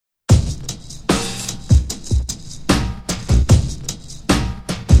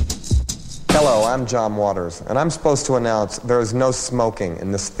Hello, I'm John Waters, and I'm supposed to announce there is no smoking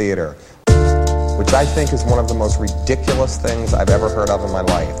in this theater, which I think is one of the most ridiculous things I've ever heard of in my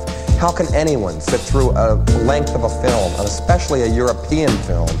life. How can anyone sit through a length of a film, and especially a European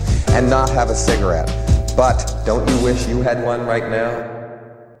film, and not have a cigarette? But don't you wish you had one right now?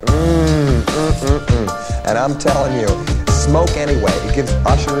 And I'm telling you, smoke anyway. It gives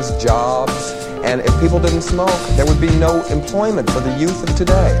ushers jobs. And if people didn't smoke, there would be no employment for the youth of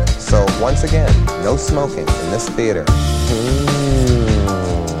today. So once again, no smoking in this theater.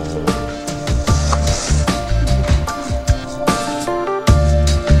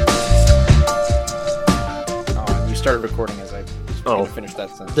 You started recording as I was going to finish that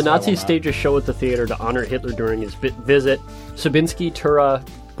sentence. The Nazis stage a show at the theater to honor Hitler during his visit. Sabinski, Tura,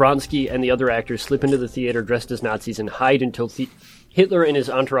 Bronsky, and the other actors slip into the theater dressed as Nazis and hide until Hitler and his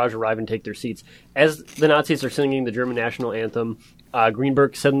entourage arrive and take their seats. As the Nazis are singing the German national anthem,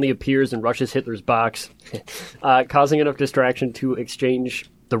 Greenberg suddenly appears and rushes Hitler's box, causing enough distraction to exchange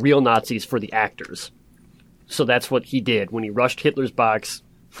the real Nazis for the actors. So that's what he did. When he rushed Hitler's box,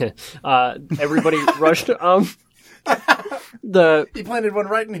 everybody rushed... He planted one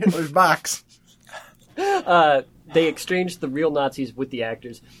right in Hitler's box. They exchanged the real Nazis with the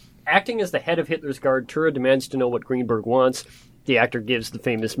actors. Acting as the head of Hitler's guard, Tura demands to know what Greenberg wants. The actor gives the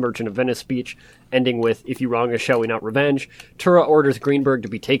famous Merchant of Venice speech, ending with, "If you wrong us, shall we not revenge?" Tura orders Greenberg to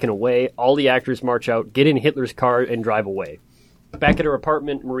be taken away. All the actors march out, get in Hitler's car, and drive away. Back at her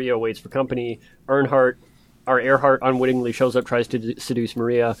apartment, Maria waits for company. Earhart unwittingly shows up, tries to seduce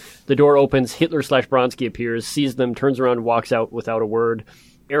Maria. The door opens, Hitler/Bronsky appears, sees them, turns around, and walks out without a word.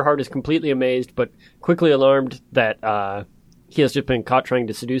 Earhart is completely amazed, but quickly alarmed that he has just been caught trying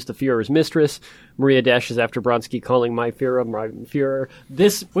to seduce the Führer's mistress. Maria dashes after Bronsky, calling my Führer.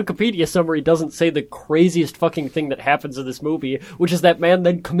 This Wikipedia summary doesn't say the craziest fucking thing that happens in this movie, which is that man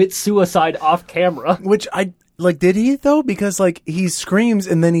then commits suicide off camera. Which did he though? Because he screams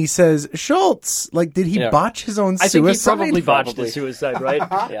and then he says, Schultz! Did he botch his own suicide? I think he probably botched his suicide, right?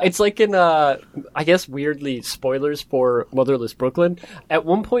 Yeah. It's like in, I guess weirdly, spoilers for Motherless Brooklyn. At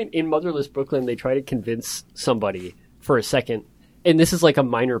one point in Motherless Brooklyn, they try to convince somebody for a second, and this is a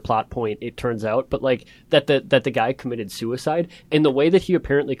minor plot point, it turns out, but that the guy committed suicide, and the way that he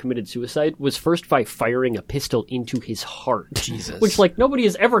apparently committed suicide was first by firing a pistol into his heart. Jesus. Which nobody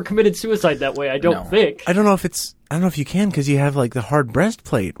has ever committed suicide that way, I don't think. I don't know if you can, because you have the hard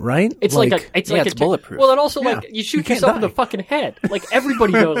breastplate, right? It's it's bulletproof. Well, and also you shoot yourself in the fucking head.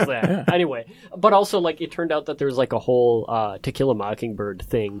 Everybody knows that. Yeah. Anyway, but also it turned out that there was a whole To Kill a Mockingbird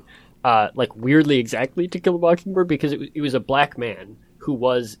thing. Weirdly exactly To Kill a Mockingbird, because it was a black man who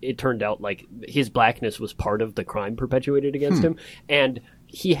was, it turned out, his blackness was part of the crime perpetuated against him, and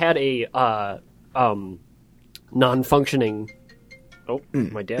he had a non-functioning... Oh,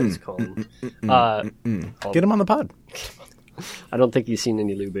 my dad is calling. Get him on the pod. I don't think he's seen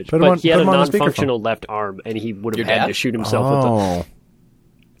any lubage, but he had a non-functional left arm, and he would have had to shoot himself with the...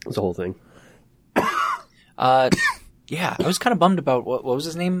 It was the whole thing. Yeah, I was kind of bummed about, what was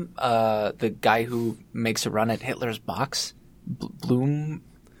his name? The guy who makes a run at Hitler's box? Bloom?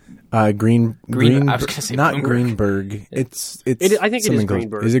 I was going to say not Bloomberg. Greenberg. I think it is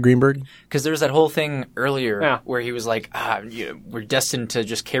Greenberg. Is it Greenberg? Because there was that whole thing earlier where he was like, we're destined to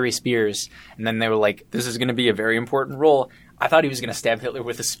just carry spears. And then they were like, this is going to be a very important role. I thought he was going to stab Hitler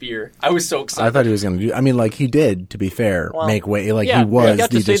with a spear. I was so excited. I thought he was going to do... he did, to be fair, make way. He was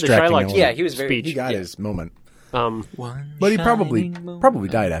the distracting element. Yeah, he was very... He got his moment. But he probably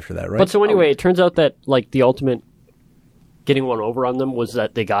died after that, right? But so anyway, it turns out that the ultimate getting one over on them was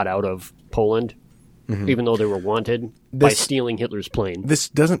that they got out of Poland, even though they were wanted by stealing Hitler's plane. This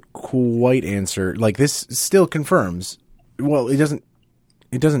doesn't quite answer. This still confirms. Well, it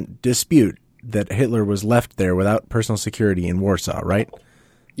doesn't dispute that Hitler was left there without personal security in Warsaw, right?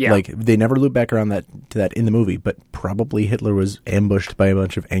 Yeah. They never loop back around to that in the movie, but probably Hitler was ambushed by a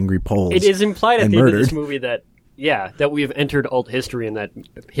bunch of angry Poles. It is implied at the end murdered. of this movie that we have entered alt history and that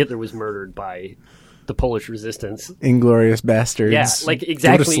Hitler was murdered by the Polish resistance. Inglorious bastards. Yeah,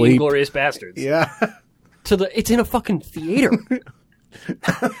 exactly Inglorious Bastards. Yeah. It's in a fucking theater.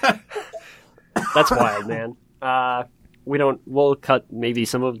 That's wild, man. We'll cut maybe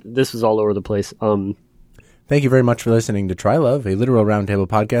some of this is all over the place. Thank you very much for listening to Trilove, a literal roundtable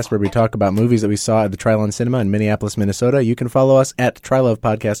podcast where we talk about movies that we saw at the Trilon Cinema in Minneapolis, Minnesota. You can follow us at Trilove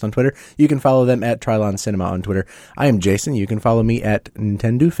Podcast on Twitter. You can follow them at Trilon Cinema on Twitter. I am Jason. You can follow me at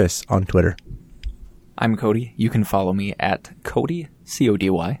Nintendoofus on Twitter. I'm Cody. You can follow me at Cody,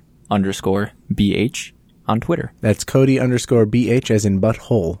 CODY, _BH on Twitter. That's Cody_BH as in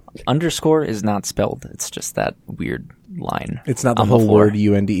butthole. Underscore is not spelled. It's just that weird line. It's not the whole word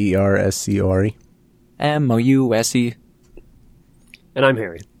UNDERSCORE. MOUSE. And I'm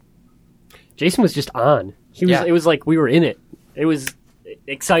Harry. Jason was just on. It was like we were in it. It was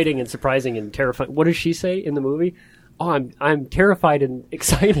exciting and surprising and terrifying. What does she say in the movie? Oh, I'm terrified and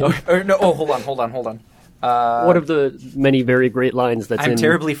excited. Hold on. One of the many very great lines that's I'm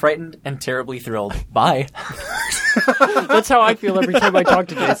terribly frightened and terribly thrilled. Bye. That's how I feel every time I talk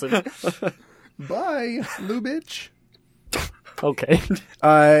to Jason. Bye, Lubitch. Okay.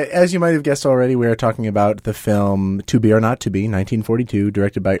 As you might have guessed already, we are talking about the film To Be or Not to Be, 1942,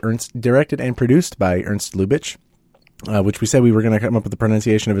 directed and produced by Ernst Lubitsch, which we said we were going to come up with the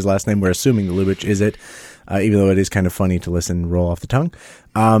pronunciation of his last name. We're assuming the Lubitsch is it, even though it is kind of funny to listen roll off the tongue.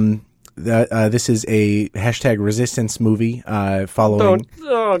 This is a #resistance movie following...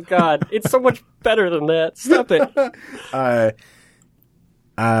 Oh, God. It's so much better than that. Stop it.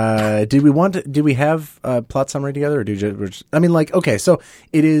 Did we have a plot summary together, or okay, so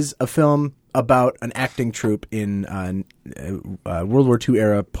it is a film about an acting troupe in World War II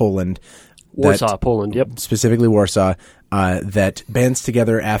era Poland. Warsaw, Poland, yep. Specifically Warsaw, that bands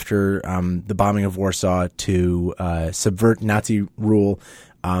together after the bombing of Warsaw to subvert Nazi rule,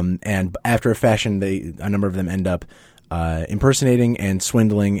 and after a fashion, a number of them end up impersonating and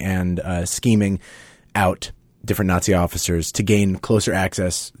swindling and scheming out different Nazi officers to gain closer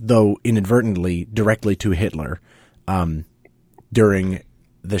access, though inadvertently, directly to Hitler during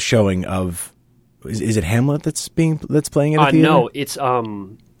the showing of... Is it Hamlet that's playing in the theater? No, it's a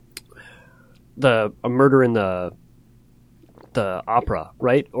murder in the opera,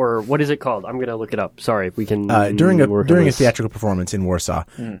 right? Or what is it called? I'm going to look it up. Sorry, we can... during a theatrical performance in Warsaw.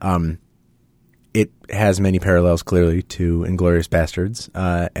 It has many parallels, clearly, to Inglourious Bastards,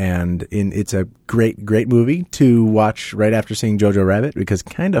 and it's a great, great movie to watch right after seeing Jojo Rabbit, because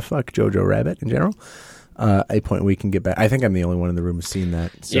kind of fuck Jojo Rabbit in general. A point we can get back. I think I'm the only one in the room who's seen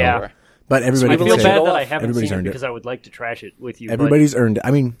that. So. Yeah. But everybody... I feel bad that I haven't seen it because I would like to trash it with you. Everybody's earned it.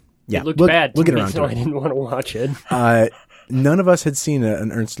 I mean, yeah. It looked bad we'll to get me, around so to I it. didn't want to watch it. None of us had seen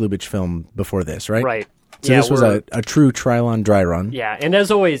an Ernst Lubitsch film before this, right? Right. So this was a true Trilon dry run. Yeah, and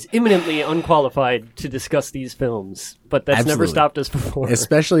as always, eminently unqualified to discuss these films, but that's never stopped us before.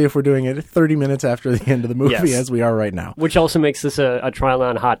 Especially if we're doing it 30 minutes after the end of the movie, as we are right now. Which also makes this a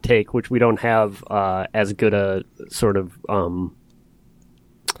Trilon hot take, which we don't have as good a sort of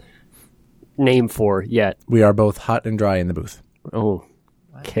name for yet. We are both hot and dry in the booth. Oh,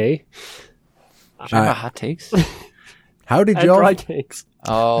 okay. Hot takes? How did y'all... Dry takes.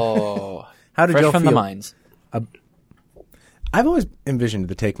 Oh... How did Fresh y'all from feel? the mines. I've always envisioned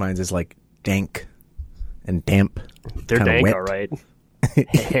the take mines as like dank and damp. They're dank, wet. all right.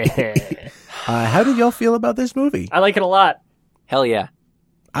 How did y'all feel about this movie? I like it a lot. Hell yeah.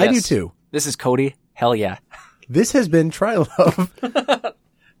 I do Yes. too. This is Cody. Hell yeah. This has been Trilove.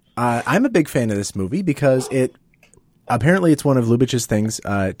 I'm a big fan of this movie because apparently it's one of Lubitsch's things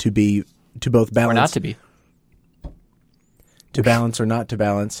to both balance Or not to be. To balance or not to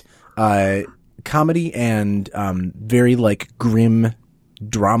balance. Comedy and very like grim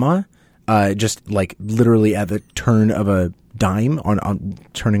drama, just like literally at the turn of a dime on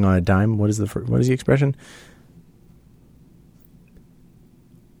turning on a dime. What is the expression?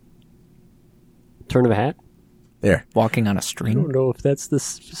 Turn of a hat? There. Walking on a I string. don't know if that's the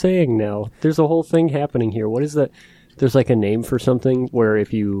saying now. There's a whole thing happening here. What is that? There's like a name for something where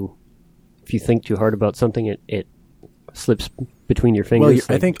if you think too hard about something, it slips between your fingers.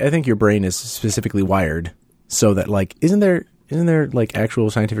 Well, I think your brain is specifically wired so that like isn't there like actual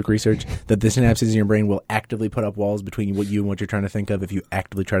scientific research that the synapses in your brain will actively put up walls between what you and what you're trying to think of if you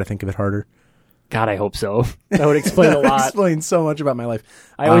actively try to think of it harder? God, I hope so. That would explain a lot. Explains so much about my life.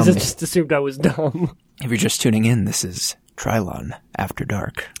 I always just assumed I was dumb. If you're just tuning in, this is Trilon After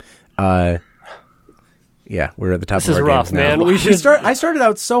Dark. Yeah, we're at the top This of our is rough, games now. man. We should I started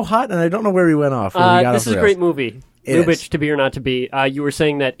out so hot, and I don't know where we went off. This is a great movie. It Lubitsch, is. To Be or Not to Be. You were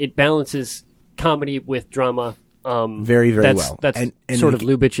saying that it balances comedy with drama. Very, very well. That's And sort of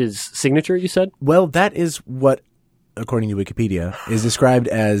Lubitsch's signature, you said? Well, that is what, according to Wikipedia, is described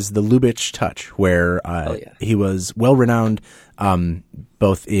as the Lubitsch touch, where he was well renowned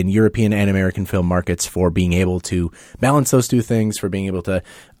both in European and American film markets for being able to balance those two things, for being able to,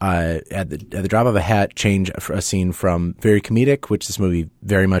 at the drop of a hat, change a scene from very comedic, which this movie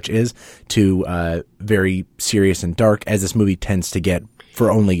very much is, to very serious and dark, as this movie tends to get for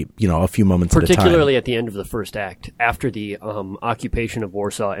only, a few moments at a time. Particularly at the end of the first act, after the occupation of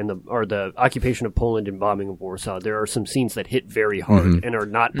Warsaw the occupation of Poland and bombing of Warsaw, there are some scenes that hit very hard and are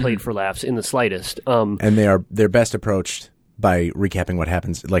not played for laughs in the slightest. And they're best approached by recapping what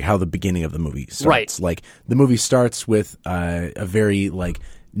happens, like how the beginning of the movie starts. Right. Like the movie starts with a very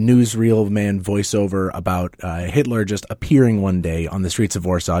newsreel man voiceover about Hitler just appearing one day on the streets of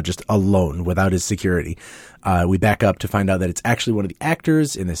Warsaw, just alone, without his security. We back up to find out that it's actually one of the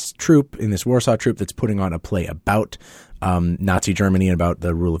actors in this Warsaw troupe that's putting on a play about Nazi Germany and about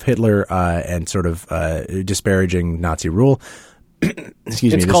the rule of Hitler and sort of disparaging Nazi rule.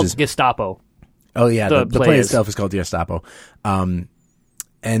 Excuse me. It's called Gestapo. Oh, yeah. The play itself is called Gestapo.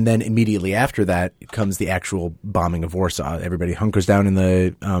 And then immediately after that comes the actual bombing of Warsaw. Everybody hunkers down in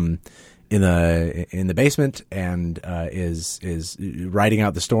the basement and is riding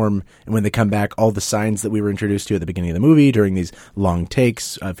out the storm. And when they come back, all the signs that we were introduced to at the beginning of the movie during these long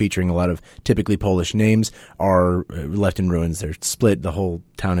takes, featuring a lot of typically Polish names, are left in ruins. They're split. The whole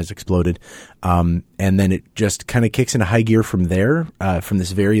town has exploded. And then it just kind of kicks into high gear from there, from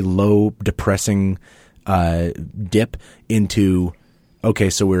this very low, depressing dip into.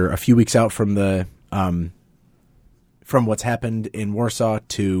 Okay, so we're a few weeks out from the from what's happened in Warsaw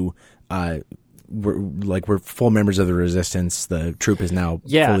to we're full members of the resistance. The troop is now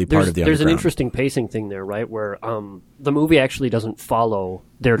fully part of the underground. There's an interesting pacing thing there, right? Where the movie actually doesn't follow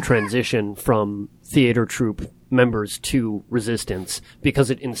their transition from theater troupe members to resistance,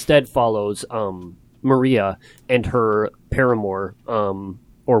 because it instead follows Maria and her paramour,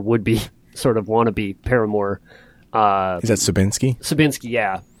 or would-be sort of wannabe paramour. Is that Sabinski? Sabinski,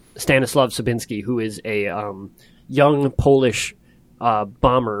 yeah. Stanislav Sabinski, who is a young Polish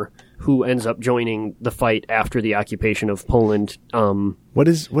bomber who ends up joining the fight after the occupation of Poland. What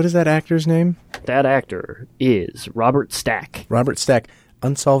is that actor's name? That actor is Robert Stack. Robert Stack,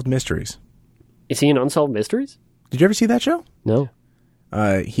 Unsolved Mysteries. Is he in Unsolved Mysteries? Did you ever see that show? No.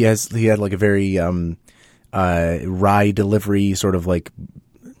 He had like a very wry delivery, sort of like.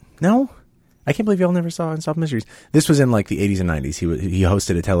 No. I can't believe y'all never saw Unsolved Mysteries. This was in like the 80s and 90s. He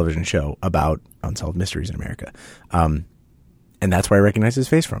hosted a television show about unsolved mysteries in America. And that's where I recognize his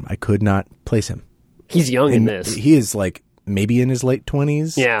face from. I could not place him. He's young in this. He is like maybe in his late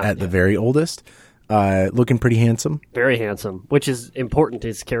 20s at the very oldest. Looking pretty handsome. Very handsome, which is important to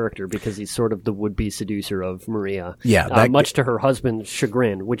his character because he's sort of the would-be seducer of Maria. Yeah. Much to her husband's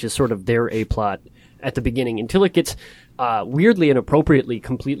chagrin, which is sort of their A-plot at the beginning, until it gets weirdly and appropriately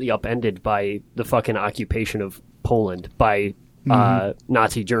completely upended by the fucking occupation of Poland by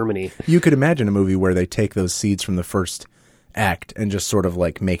Nazi Germany. You could imagine a movie where they take those seeds from the first act and just sort of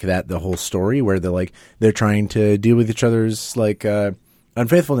like make that the whole story, where they're trying to deal with each other's like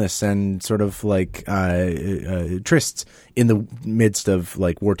unfaithfulness and sort of like trysts in the midst of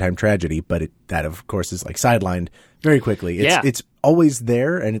like wartime tragedy, but that of course is like sidelined very quickly. It's always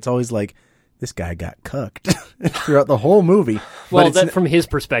there, and it's always like, this guy got cucked throughout the whole movie. Well, from his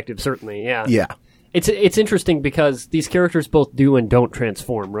perspective, certainly, yeah. Yeah. It's interesting because these characters both do and don't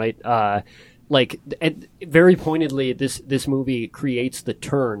transform, right? Very pointedly, this movie creates the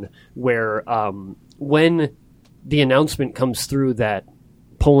turn where when the announcement comes through that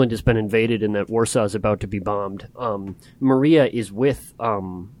Poland has been invaded and that Warsaw is about to be bombed, Maria is with...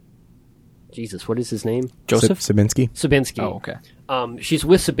 Jesus, what is his name? Joseph? Sabinski. Sabinski. Oh, okay. She's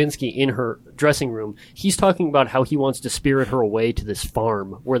with Sabinski in her dressing room. He's talking about how he wants to spirit her away to this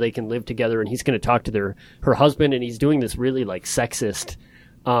farm where they can live together, and he's going to talk to her husband, and he's doing this really like sexist,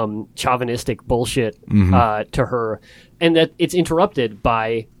 chauvinistic bullshit to her, and that it's interrupted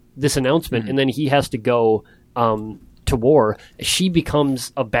by this announcement, and then he has to go to war. She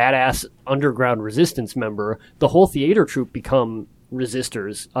becomes a badass underground resistance member. The whole theater troupe become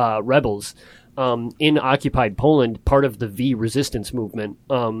resistors, rebels, in occupied Poland, part of the V resistance movement.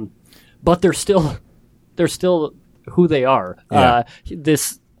 But they're still who they are. Yeah.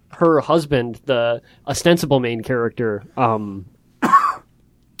 Her husband, the ostensible main character,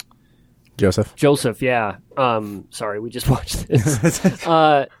 Joseph, yeah. Sorry, we just watched this.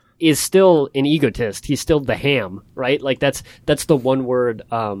 Is still an egotist. He's still the ham, right? Like that's the one word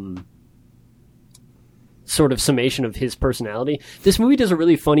sort of summation of his personality. This movie does a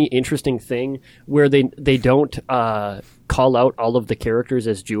really funny, interesting thing where they don't call out all of the characters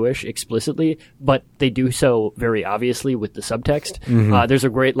as Jewish explicitly, but they do so very obviously with the subtext. There's a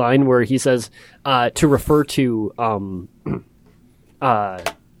great line where he says to refer to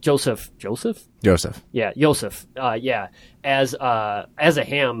Joseph. Yeah, Joseph. As a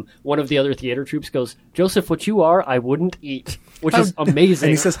ham, one of the other theater troops goes, "Joseph, what you are, I wouldn't eat," which is amazing.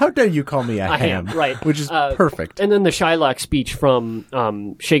 And he says, "How dare you call me a ham?" Right, which is perfect. And then the Shylock speech from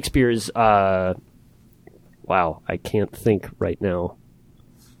Shakespeare's. Wow, I can't think right now.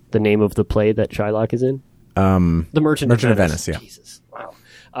 The name of the play that Shylock is in? The Merchant of Venice. Yeah. Jesus, wow.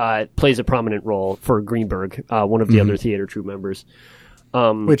 Plays a prominent role for Greenberg, one of the other theater troupe members.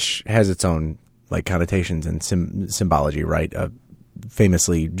 Which has its own like connotations and symbology, right? A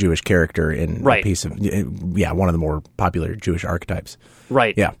famously Jewish character in a piece of one of the more popular Jewish archetypes.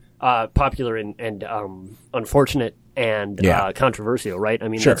 Right. Yeah. Popular and unfortunate and controversial, right? I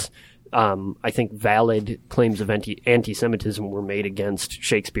mean, sure. That's I think valid claims of anti-Semitism were made against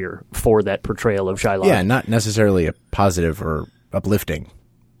Shakespeare for that portrayal of Shylock. Yeah, not necessarily a positive or uplifting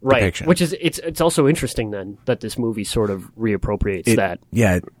depiction. Which is it's also interesting then that this movie sort of reappropriates that.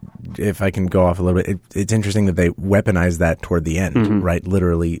 Yeah, if I can go off a little bit, it's interesting that they weaponize that toward the end, right?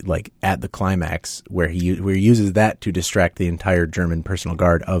 Literally, like at the climax, where he uses that to distract the entire German personal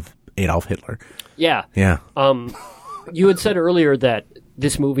guard of Adolf Hitler. Yeah. Yeah. You had said earlier that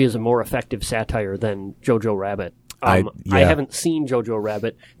this movie is a more effective satire than Jojo Rabbit. I haven't seen Jojo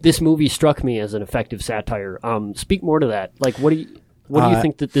Rabbit. This movie struck me as an effective satire. Speak more to that. Like, what do you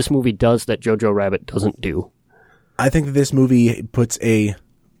think that this movie does that Jojo Rabbit doesn't do? I think that this movie puts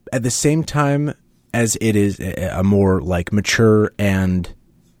at the same time as it is a more like mature and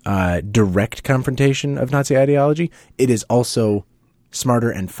direct confrontation of Nazi ideology, it is also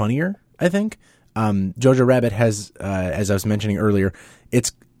smarter and funnier, I think. Jojo Rabbit has, as I was mentioning earlier,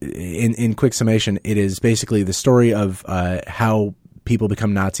 it's in quick summation, it is basically the story of how people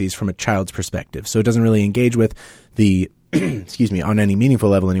become Nazis from a child's perspective. So it doesn't really engage with the, excuse me, on any meaningful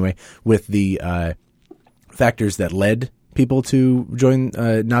level anyway, with the factors that led people to join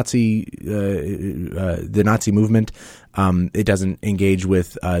the Nazi movement. It doesn't engage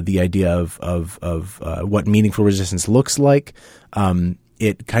with the idea of what meaningful resistance looks like.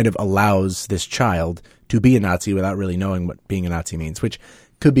 It kind of allows this child to be a Nazi without really knowing what being a Nazi means, which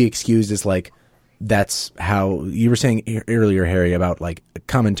could be excused as like, that's how you were saying earlier, Harry, about like a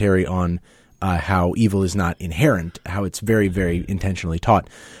commentary on how evil is not inherent, how it's very, very intentionally taught.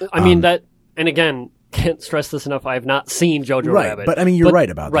 I mean that, and again, can't stress this enough. I have not seen Jojo Rabbit. But I mean, you're right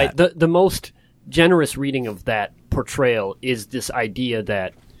about that. Right. The most generous reading of that portrayal is this idea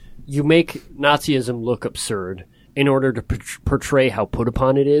that you make Nazism look absurd in order to portray how put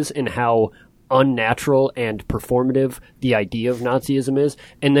upon it is and how unnatural and performative the idea of Nazism is.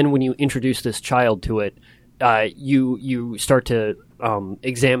 And then when you introduce this child to it, you start to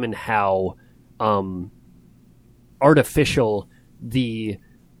examine how artificial the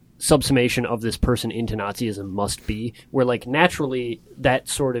subsummation of this person into Nazism must be, where like naturally that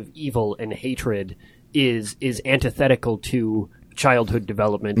sort of evil and hatred is antithetical to childhood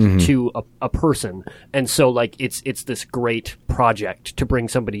development to a person. And so like it's this great project to bring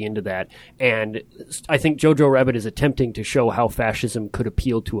somebody into that. And I think Jojo Rabbit is attempting to show how fascism could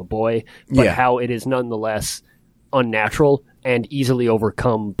appeal to a boy, but how it is nonetheless unnatural and easily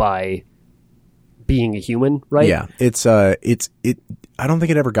overcome by being a human, right? Yeah. I don't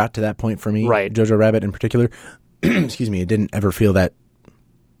think it ever got to that point for me. Right. Jojo Rabbit in particular. Excuse me, it didn't ever feel that,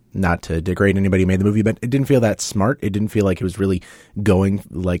 not to degrade anybody who made the movie, but it didn't feel that smart. It didn't feel like it was really going,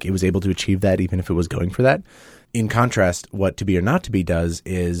 like it was able to achieve that, even if it was going for that. In contrast, what To Be or Not to Be does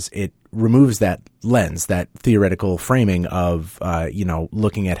is it removes that lens, that theoretical framing of,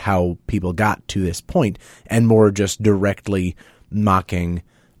 looking at how people got to this point, and more just directly mocking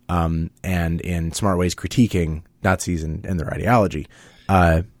and in smart ways critiquing Nazis and their ideology.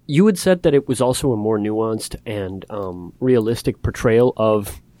 You had said that it was also a more nuanced and realistic portrayal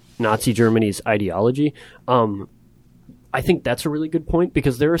of Nazi Germany's ideology. I think that's a really good point,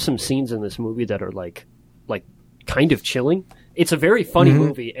 because there are some scenes in this movie that are like kind of chilling. It's a very funny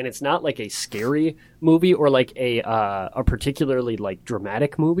movie, and it's not like a scary movie or like a particularly like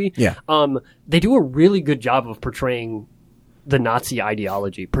dramatic movie. Yeah. They do a really good job of portraying the Nazi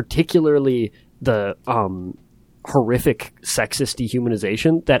ideology, particularly the horrific sexist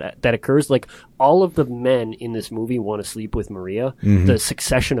dehumanization that occurs. Like, all of the men in this movie want to sleep with Maria, the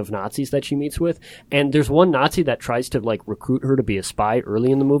succession of Nazis that she meets with. And there's one Nazi that tries to like recruit her to be a spy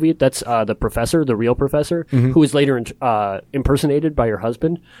early in the movie. That's the professor, the real professor, who is later impersonated by her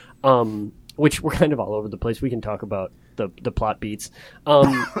husband, which we're kind of all over the place. We can talk about the plot beats.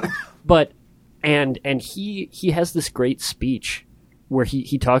 But and he has this great speech where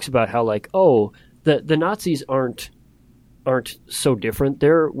he talks about how like, the Nazis aren't aren't so different.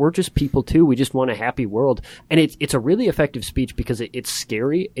 We're just people too. We just want a happy world. And it's a really effective speech because it's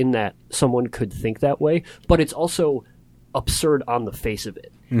scary in that someone could think that way, but it's also absurd on the face of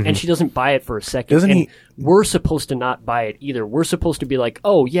it. Mm-hmm. And she doesn't buy it for a second. We're supposed to not buy it either. We're supposed to be like,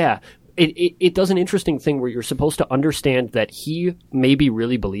 oh yeah. It does an interesting thing where you're supposed to understand that he maybe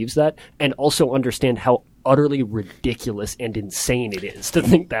really believes that, and also understand how utterly ridiculous and insane it is to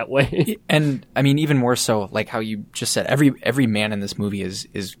think that way. And I mean, even more so, like how you just said, every man in this movie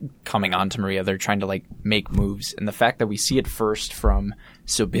is coming on to Maria. They're trying to like make moves, and the fact that we see it first from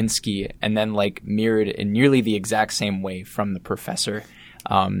Sobinsky and then like mirrored in nearly the exact same way from the professor,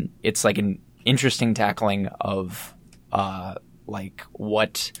 it's like an interesting tackling of like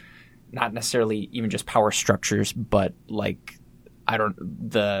what. Not necessarily even just power structures, but like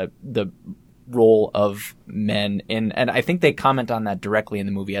the role of men in, and I think they comment on that directly in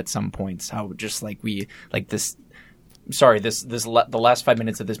the movie at some points. How just like we like this. Sorry, the last 5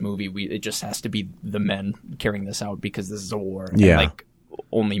 minutes of this movie, it just has to be the men carrying this out because this is a war. Yeah, and like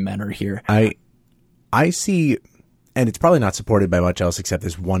only men are here. I see, and it's probably not supported by much else except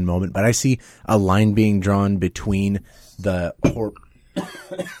this one moment. But I see a line being drawn between the.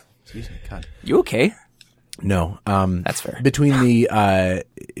 Excuse me, God. You okay? No, that's fair. Between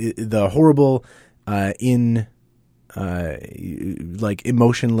the horrible, like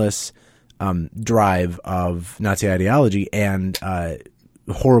emotionless drive of Nazi ideology and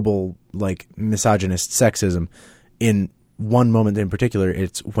horrible like misogynist sexism. In one moment in particular,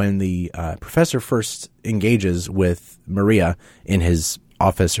 it's when the professor first engages with Maria in his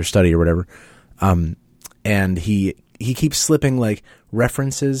office or study or whatever, and he keeps slipping like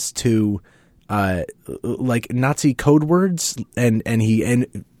references to like Nazi code words, and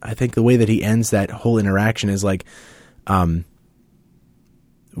I think the way that he ends that whole interaction is like it's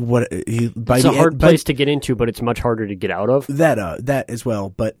a hard place to get into, but it's much harder to get out of. That as well,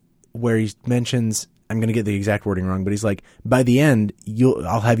 but where he mentions, I'm going to get the exact wording wrong, but he's like, by the end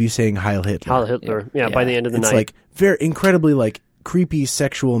I'll have you saying Heil Hitler. Heil Hitler. Yeah, by the end of the night. It's like very incredibly like creepy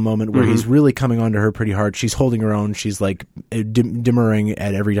sexual moment where he's really coming on to her pretty hard. She's holding her own. She's like demurring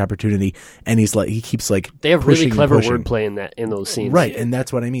at every opportunity, and he keeps like they have really clever wordplay in those scenes, right? And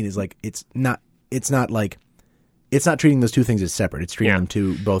that's what I mean is like it's not treating those two things as separate. It's treating them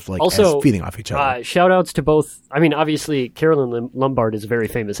two both like also, as feeding off each other. Shout outs to both. I mean, obviously, Carolyn Lombard is a very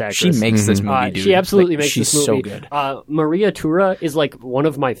famous actress. She makes this movie, dude. She absolutely makes this movie. She's so good. Maria Tura is like one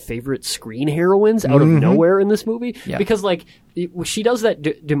of my favorite screen heroines out of nowhere in this movie because like she does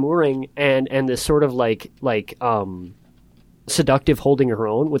that demurring and this sort of like seductive holding her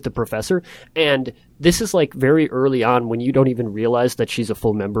own with the professor, and this is like very early on when you don't even realize that she's a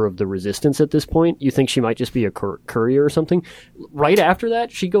full member of the resistance at this point. You think she might just be a courier or something. Right after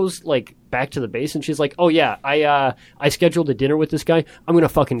that, she goes like back to the base and she's like, oh yeah, I scheduled a dinner with this guy. I'm gonna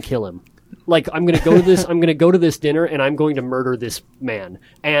fucking kill him. Like I'm gonna go to this dinner and I'm going to murder this man.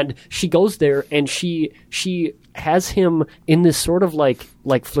 And she goes there and she has him in this sort of like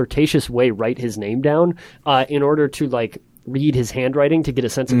flirtatious way write his name down in order to like read his handwriting to get a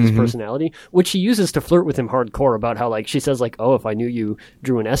sense of his personality, which she uses to flirt with him hardcore about how like she says like, oh, if I knew you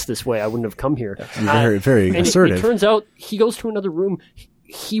drew an S this way, I wouldn't have come here. Very, very assertive. It turns out he goes to another room.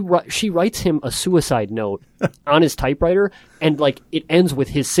 She writes him a suicide note on his typewriter, and like it ends with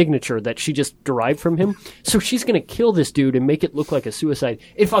his signature that she just derived from him. So she's gonna kill this dude and make it look like a suicide.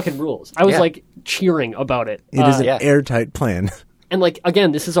 It fucking rules. I was like cheering about it. It is an airtight plan. And like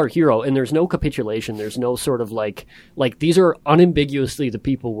again, this is our hero, and there's no capitulation. There's no sort of like these are unambiguously the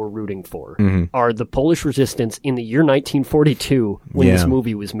people we're rooting for. Are the Polish resistance in the year 1942 when this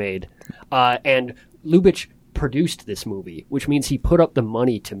movie was made, and Lubitsch produced this movie, which means he put up the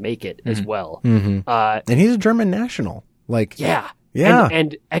money to make it as well. And he's a German national,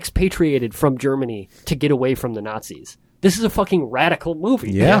 and expatriated from Germany to get away from the Nazis. This is a fucking radical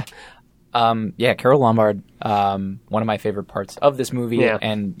movie. Carol Lombard, one of my favorite parts of this movie,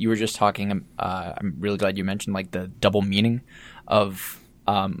 and you were just talking, I'm really glad you mentioned like the double meaning of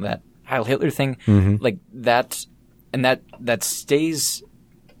that Heil Hitler thing, like that, and that stays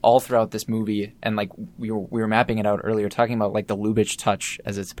all throughout this movie, and like we were mapping it out earlier, talking about like the Lubitsch touch,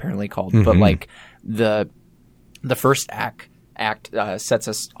 as it's apparently called, but like the first act sets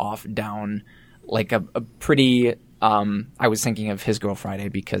us off down like a pretty. I was thinking of His Girl Friday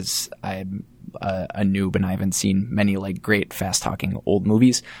because I'm a noob and I haven't seen many like great fast talking old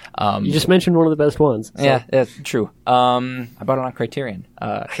movies. You just mentioned one of the best ones. So. Yeah, true. I bought it on Criterion.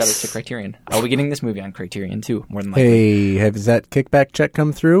 Shout out to Criterion. I'll be getting this movie on Criterion too, more than likely. Hey, has that kickback check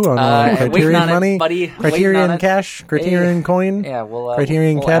come through on Criterion money? It, buddy. Criterion cash? Criterion coin? Yeah, we'll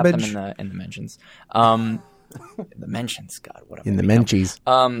Criterion we'll cabbage? Add them in the mentions. The mentions, God, what In the Menchies.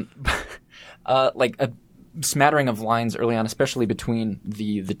 Like a smattering of lines early on, especially between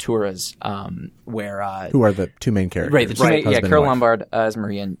the Turas, where Who are the two main characters? right, the two Husband and Carol wife. Lombard as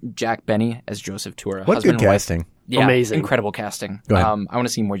Maria and Jack Benny as Joseph Tura. What husband good and wife. casting. Yeah, Amazing. incredible casting. Go ahead. I want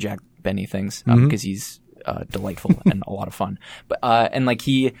to see more Jack Benny things because he's delightful and a lot of fun. But and like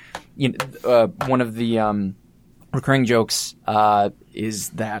he, one of the recurring jokes is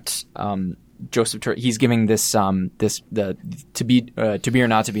that Joseph Tura, he's giving this the to be or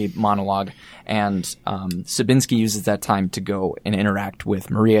not to be monologue, and Sabinski uses that time to go and interact with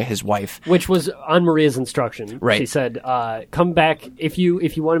Maria, his wife. Which was on Maria's instruction. Right. She said, come back if you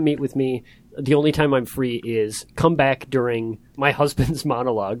want to meet with me. The only time I'm free is come back during my husband's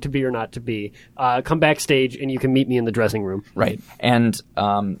monologue, to be or not to be. Come backstage and you can meet me in the dressing room. Right. And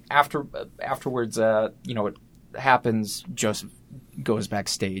afterwards, it happens. Joseph goes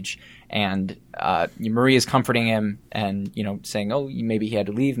backstage, and Maria is comforting him and saying, "Oh, maybe he had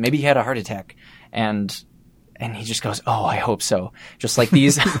to leave. Maybe he had a heart attack." And he just goes, "Oh, I hope so." Just like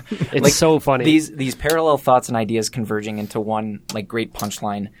these, It's so funny. These parallel thoughts and ideas converging into one like great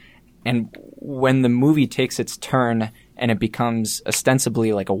punchline. And when the movie takes its turn and it becomes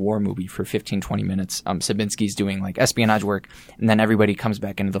ostensibly like a war movie for 15, 20 minutes, Sabinski's doing like espionage work, and then everybody comes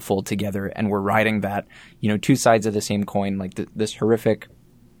back into the fold together, and we're riding that, two sides of the same coin, like this horrific,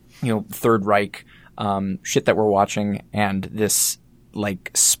 Third Reich shit that we're watching, and this like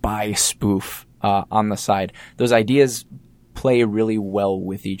spy spoof on the side. Those ideas play really well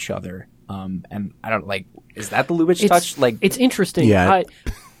with each other. And I don't is that the Lubitsch touch? Like, it's interesting. Yeah.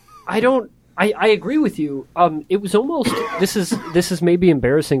 I agree with you. It was almost this is maybe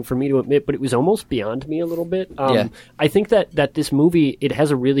embarrassing for me to admit, but it was almost beyond me a little bit. Yeah. I think that this movie, it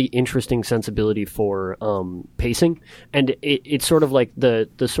has a really interesting sensibility for pacing, and it's sort of like the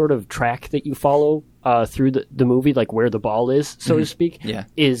sort of track that you follow through the movie, like where the ball is, so to speak,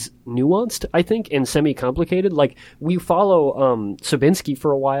 is nuanced, I think, and semi-complicated. Like, we follow Sabinski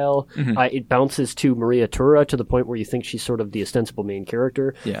for a while. It bounces to Maria Tura to the point where you think she's sort of the ostensible main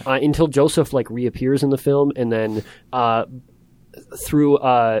character, until Joseph reappears in the film, and then through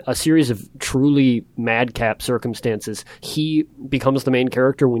a series of truly madcap circumstances, he becomes the main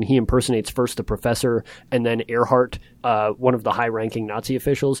character when he impersonates first the professor, and then Earhart, one of the high-ranking Nazi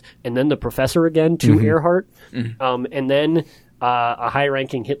officials, and then the professor again to Earhart, and then a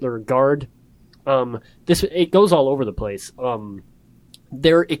high-ranking Hitler guard. It goes all over the place.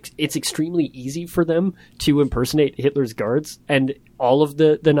 It's extremely easy for them to impersonate Hitler's guards and all of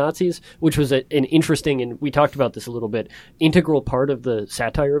the Nazis, which was an interesting, and we talked about this a little bit, integral part of the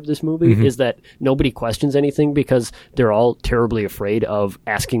satire of this movie is that nobody questions anything because they're all terribly afraid of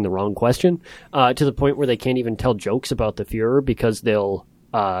asking the wrong question, to the point where they can't even tell jokes about the Fuhrer because they'll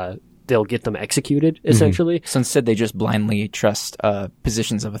get them executed, essentially. So instead, they just blindly trust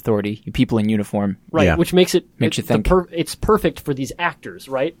positions of authority, people in uniform. Right, Yeah. which makes you think. it's perfect for these actors,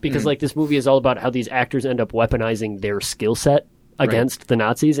 right? Because this movie is all about how these actors end up weaponizing their skill set against the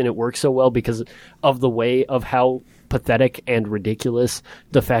Nazis, and it works so well because of the way of how pathetic and ridiculous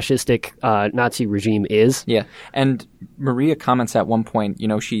the fascistic Nazi regime is. Yeah, and Maria comments at one point,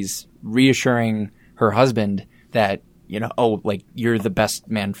 she's reassuring her husband that, you're the best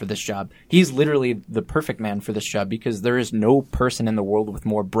man for this job. He's literally the perfect man for this job because there is no person in the world with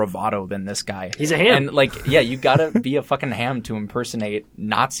more bravado than this guy. He's a ham. And you gotta be a fucking ham to impersonate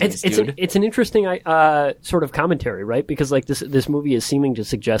Nazis, dude. It's an interesting sort of commentary, right? Because this movie is seeming to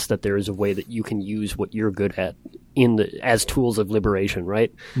suggest that there is a way that you can use what you're good at as tools of liberation,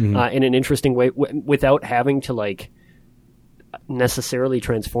 right? In an interesting way, without having to necessarily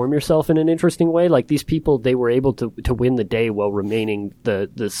transform yourself in an interesting way. Like, these people, they were able to win the day while remaining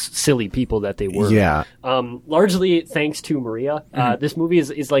the silly people that they were. Yeah. Largely thanks to Maria. This movie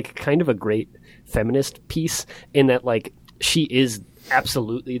is kind of a great feminist piece in that she is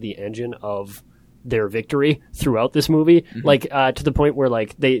absolutely the engine of their victory throughout this movie, to the point where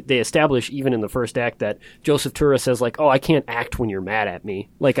they establish even in the first act that Joseph Tura says oh, I can't act when you're mad at me.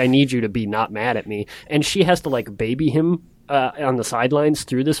 I need you to be not mad at me. And she has to baby him on the sidelines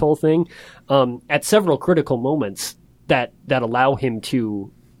through this whole thing at several critical moments that allow him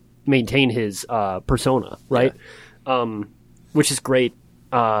to maintain his persona, right? Yeah. Which is great.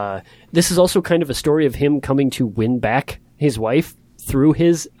 This is also kind of a story of him coming to win back his wife through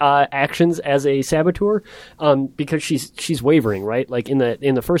his actions as a saboteur, because she's wavering, right? In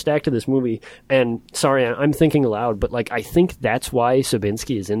the first act of this movie, and sorry, I'm thinking aloud, but I think that's why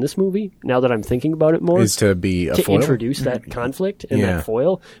Sabinski is in this movie. Now that I'm thinking about it more, is to be a foil? Introduce that conflict and that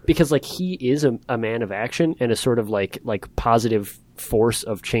foil, because he is a man of action and a sort of positive force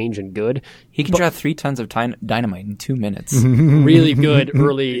of change and good. He can drop 3 tons of dynamite in 2 minutes. Really good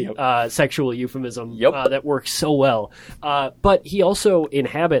early sexual euphemism Yep. that works so well. But he also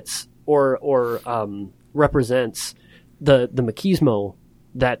inhabits or represents the machismo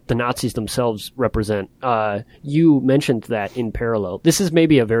that the Nazis themselves represent. You mentioned that in parallel. This is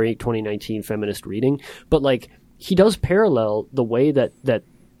maybe a very 2019 feminist reading, but like he does parallel the way that the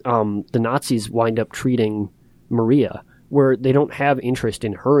Nazis wind up treating Maria, where they don't have interest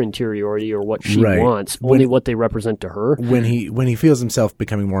in her interiority or what she wants, only what they represent to her. When he feels himself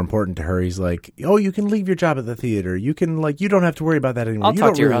becoming more important to her, he's like, "Oh, you can leave your job at the theater. You can you don't have to worry about that anymore. I'll you talk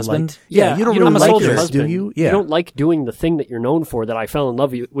don't to your really husband." You don't I'm really a like soldier this, husband. do you? Yeah. You don't like doing the thing that you're known for, that I fell in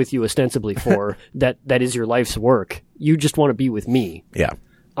love with you ostensibly for, that is your life's work. You just want to be with me. Yeah.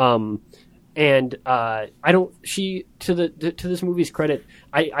 And I don't. She to this movie's credit,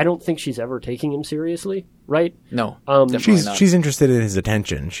 I don't think she's ever taking him seriously. Right? No, definitely not. She's interested in his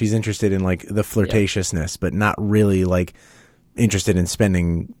attention. She's interested in like the flirtatiousness, but not really like interested in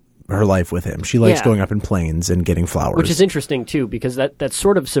spending her life with him. She likes going up in planes and getting flowers, which is interesting too, because that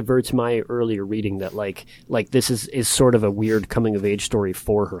sort of subverts my earlier reading that like this is sort of a weird coming of age story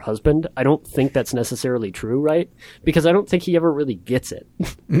for her husband. I don't think that's necessarily true, right? Because I don't think he ever really gets it.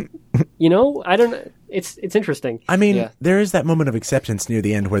 You know, I don't know. It's interesting. I mean, there is that moment of acceptance near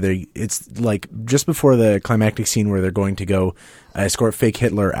the end where it's like just before the climactic scene where they're going to go escort fake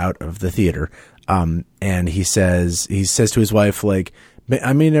Hitler out of the theater. And he says to his wife, like,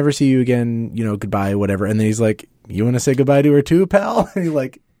 "I may never see you again, goodbye, whatever." And then he's like, "You want to say goodbye to her too, pal?" And he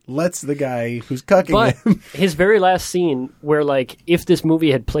like lets the guy who's cucking him. His very last scene where like if this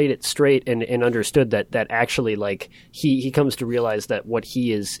movie had played it straight and understood that actually like he comes to realize that what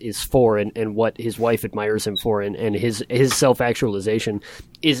he is for and what his wife admires him for and his self-actualization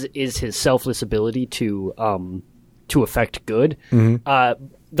is his selfless ability to affect good. Mm-hmm.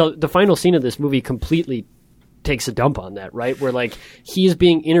 The final scene of this movie completely takes a dump on that, right? Where like he's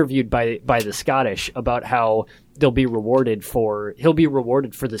being interviewed by the Scottish about how he'll be rewarded for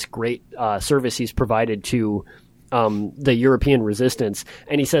this great service he's provided to the European resistance,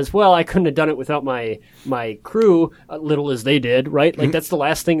 and he says, "Well, I couldn't have done it without my crew, little as they did," right? Like that's the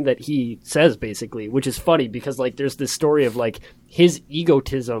last thing that he says, basically, which is funny because like there's this story of like his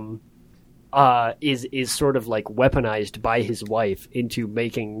egotism is sort of like weaponized by his wife into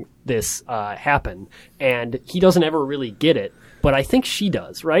making this happen, and he doesn't ever really get it, but I think she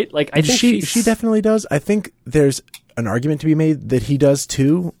does, right? Like I think she definitely does. I think there's an argument to be made that he does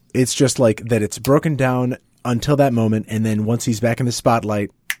too. It's just like that it's broken down until that moment, and then once he's back in the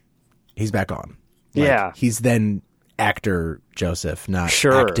spotlight, he's back on. Like, he's then actor Joseph, not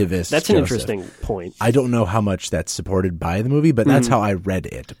activist. That's an Joseph. interesting point. I don't know how much that's supported by the movie, but that's how I read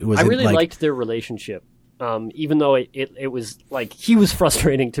it. I really liked their relationship, even though it was like he was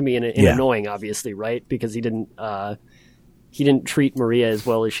frustrating to me and annoying, obviously, right? Because he didn't treat Maria as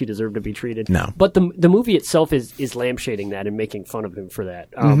well as she deserved to be treated. No, but the movie itself is lampshading that and making fun of him for that.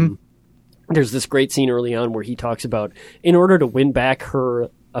 There's this great scene early on where he talks about in order to win back her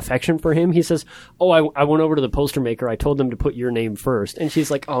affection for him, he says, "Oh, I went over to the poster maker. I told them to put your name first." And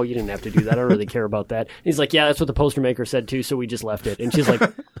she's like, "Oh, you didn't have to do that. I don't really care about that." And he's like, "Yeah, that's what the poster maker said too, so we just left it." And she's like,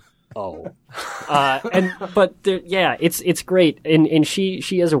 "Oh." It's great. And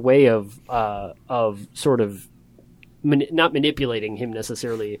she has a way of sort of not manipulating him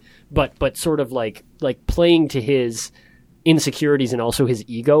necessarily, but sort of like playing to his insecurities and also his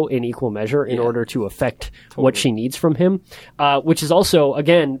ego in equal measure in order to affect what she needs from him, which is also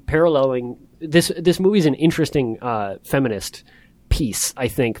again paralleling this movie is an interesting feminist piece, I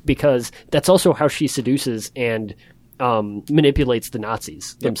think, because that's also how she seduces and manipulates the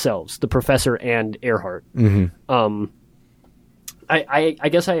Nazis themselves, the professor and Earhart. Mm-hmm. I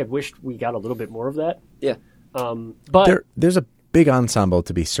guess I had wished we got a little bit more of that. Yeah. But there's a big ensemble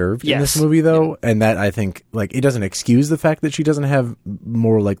to be served in this movie, though, and that I think like it doesn't excuse the fact that she doesn't have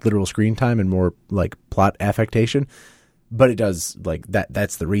more like literal screen time and more like plot affectation, but it does like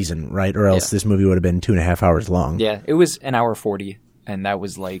that's the reason, right? Or else this movie would have been 2.5 hours long. Yeah, it was an hour 40, and that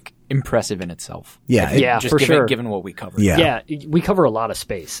was like impressive in itself. Yeah, for sure. Given what we covered. Yeah, we cover a lot of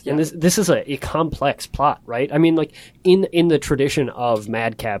space, and this is a complex plot, right? I mean, like in the tradition of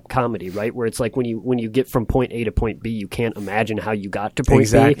madcap comedy, right, where it's like when you get from point A to point B, you can't imagine how you got to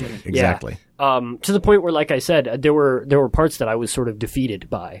point B. Exactly. To the point where, like I said, there were parts that I was sort of defeated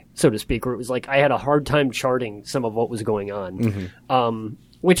by, so to speak, where it was like I had a hard time charting some of what was going on. Mm-hmm.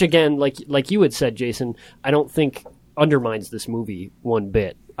 Which again, like you had said, Jason, I don't think undermines this movie one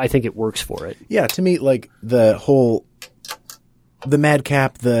bit. I think it works for it. Yeah, to me, like the whole the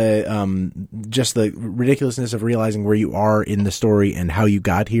madcap, the just the ridiculousness of realizing where you are in the story and how you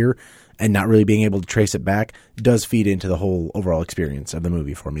got here and not really being able to trace it back does feed into the whole overall experience of the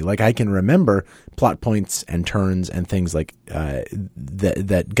movie for me. Like, I can remember plot points and turns and things like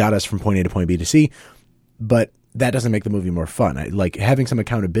that got us from point A to point B to C, but that doesn't make the movie more fun. Like, having some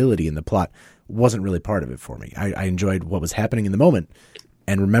accountability in the plot wasn't really part of it for me. I enjoyed what was happening in the moment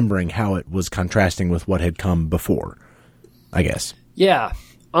and remembering how it was contrasting with what had come before, I guess. Yeah.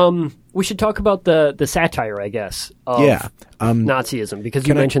 We should talk about the satire, I guess, of Nazism, because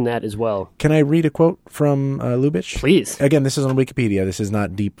you mentioned that as well. Can I read a quote from Lubitsch? Please. Again, this is on Wikipedia. This is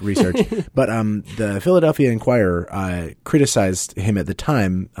not deep research. But the Philadelphia Inquirer criticized him at the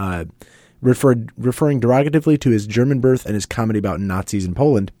time, referring derogatively to his German birth and his comedy about Nazis in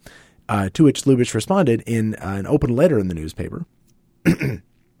Poland, to which Lubitsch responded in an open letter in the newspaper.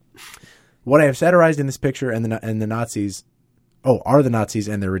 What I have satirized in this picture and the Nazis... are the Nazis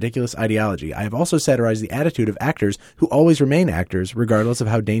and their ridiculous ideology. I have also satirized the attitude of actors who always remain actors, regardless of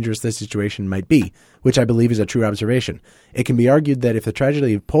how dangerous the situation might be, which I believe is a true observation. It can be argued that if the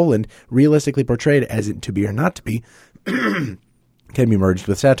tragedy of Poland, realistically portrayed as it to be or not to be, can be merged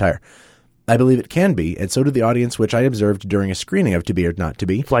with satire. I believe it can be, and so did the audience which I observed during a screening of To Be or Not to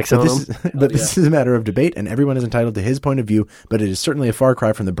Be. Flex on them. But this is a matter of debate, and everyone is entitled to his point of view, but it is certainly a far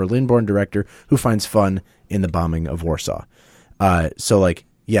cry from the Berlin-born director who finds fun in the bombing of Warsaw. So, like,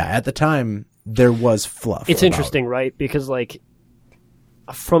 yeah, at the time, there was fluff. It's interesting, right? Because, like,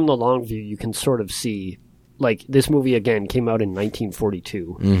 from the long view, you can sort of see, like, this movie, again, came out in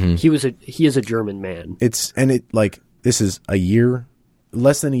 1942. Mm-hmm. He is a German man. This is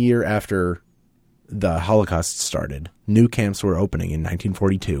less than a year after the Holocaust started. New camps were opening in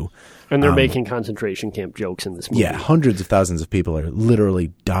 1942. And they're making concentration camp jokes in this movie. Yeah, hundreds of thousands of people are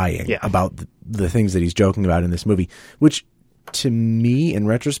literally dying about the things that he's joking about in this movie, which... to me, in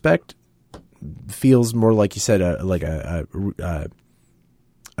retrospect, feels more like you said, a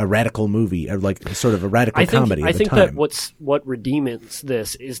radical movie, or like sort of a radical comedy. I think that what redeems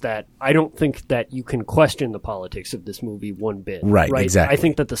this is that I don't think that you can question the politics of this movie one bit. Right, exactly. I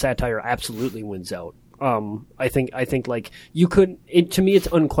think that the satire absolutely wins out. I think like you could. To me, it's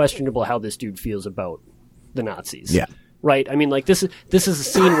unquestionable how this dude feels about the Nazis. Yeah. Right. I mean, like this is a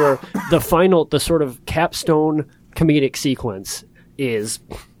scene where the sort of capstone comedic sequence is,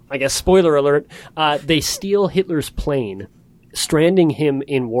 I guess, spoiler alert, they steal Hitler's plane, stranding him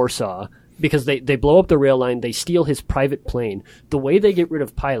in Warsaw, because they blow up the rail line, they steal his private plane. The way they get rid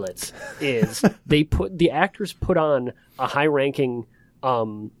of pilots is the actors put on a high-ranking,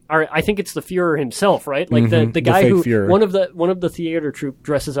 I think it's the Fuhrer himself, right? Like the guy who, Fuhrer. one of the theater troupe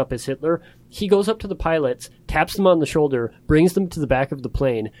dresses up as Hitler. He goes up to the pilots, taps them on the shoulder, brings them to the back of the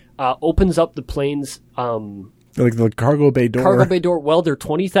plane, opens up the plane's, like the cargo bay door. Well, they're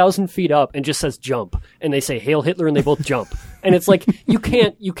 20,000 feet up, and just says jump, and they say Hail Hitler, and they both jump, and it's like you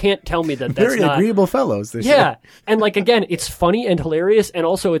can't tell me that's very not agreeable fellows. Yeah, and like again, it's funny and hilarious, and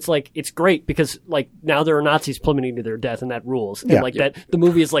also it's like it's great because like now there are Nazis plummeting to their death, and that rules. And that the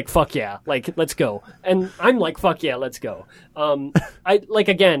movie is like fuck yeah, like let's go, and I'm like fuck yeah, let's go. I like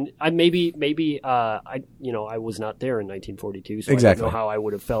again, I was not there in 1942, so exactly. I don't know how I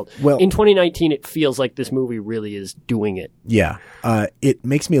would have felt. Well, in 2019, it feels like this movie really is doing it. Yeah. It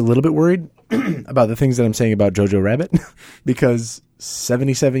makes me a little bit worried about the things that I'm saying about Jojo Rabbit because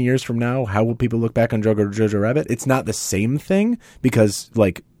 77 years from now, how will people look back on Jojo Rabbit? It's not the same thing because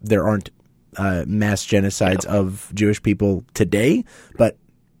like there aren't mass genocides of Jewish people today, but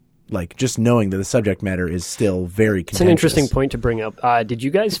like just knowing that the subject matter is still very contentious. It's an interesting point to bring up. Did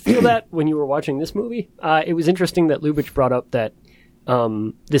you guys feel that when you were watching this movie? It was interesting that Lubitsch brought up that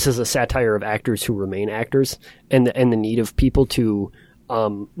this is a satire of actors who remain actors and the need of people to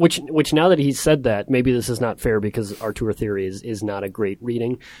which now that he's said that, maybe this is not fair because Our Tour Theory is not a great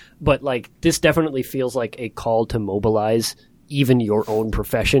reading, but like this definitely feels like a call to mobilize even your own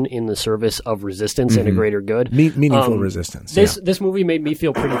profession in the service of resistance and a greater good. Meaningful resistance. This movie made me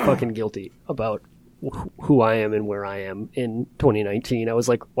feel pretty fucking guilty about who I am and where I am in 2019. I was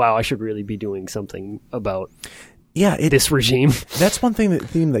like, wow, I should really be doing something about this regime. That's one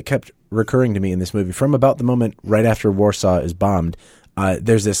theme that kept recurring to me in this movie. From about the moment right after Warsaw is bombed,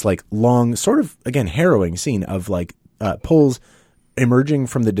 there's this like long, sort of again harrowing scene of like Poles emerging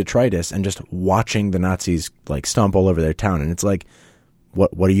from the detritus and just watching the Nazis like stomp all over their town. And it's like,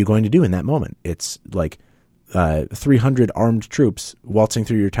 what are you going to do in that moment? It's like 300 armed troops waltzing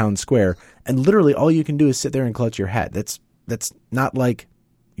through your town square, and literally all you can do is sit there and clutch your hat. That's not like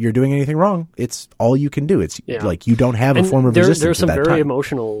you're doing anything wrong. It's all you can do. It's like you don't have a form of resistance. There's some at that very time.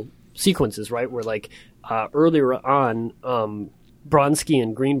 Emotional sequences, right? Where like earlier on, Bronski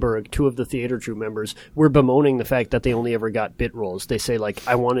and Greenberg, two of the theater troupe members, were bemoaning the fact that they only ever got bit roles. They say, like,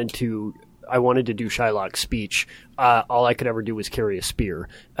 I wanted to do Shylock's speech. All I could ever do was carry a spear.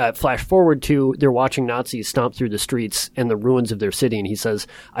 Flash forward to they're watching Nazis stomp through the streets and the ruins of their city, and he says,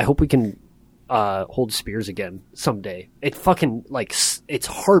 I hope we can hold spears again someday. It fucking, like, it's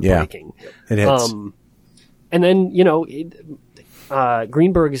heartbreaking. Yeah, it is. And then, you know,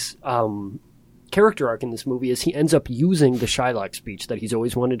 Greenberg's character arc in this movie is he ends up using the Shylock speech that he's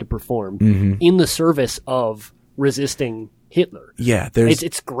always wanted to perform in the service of resisting Hitler. Yeah,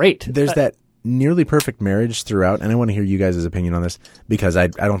 it's great. There's that nearly perfect marriage throughout, and I want to hear you guys' opinion on this because I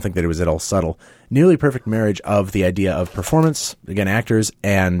don't think that it was at all subtle. Nearly perfect marriage of the idea of performance, again, actors,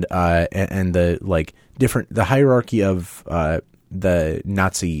 and the like the hierarchy of the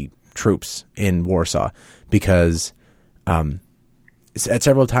Nazi troops in Warsaw, because at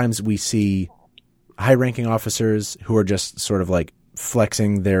several times we see high-ranking officers who are just sort of like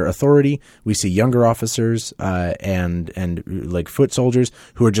flexing their authority. We see younger officers and like foot soldiers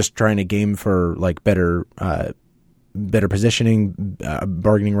who are just trying to game for like better positioning,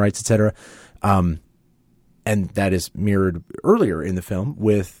 bargaining rights, etc. And that is mirrored earlier in the film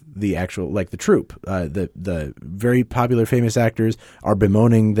with the actual, like, the troupe. The very popular, famous actors are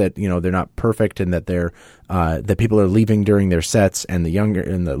bemoaning that, you know, they're not perfect and that they're that people are leaving during their sets, and the younger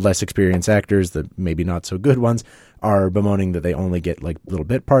and the less experienced actors, the maybe not so good ones, are bemoaning that they only get like little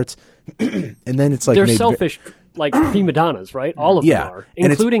bit parts. And then it's like they're selfish, like prima donnas, right? All of them are,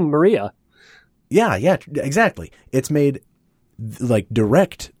 including Maria. Yeah, exactly. It's made like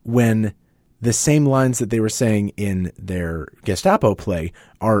direct when the same lines that they were saying in their Gestapo play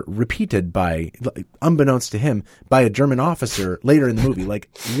are repeated by, unbeknownst to him, by a German officer later in the movie, like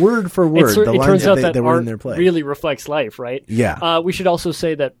word for word. The lines that were in their play really reflects life, right? Yeah. We should also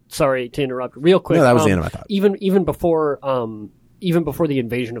say that. Sorry to interrupt, real quick. No, that was the end of my thought. Even before the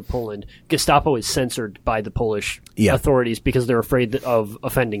invasion of Poland, Gestapo is censored by the Polish authorities because they're afraid of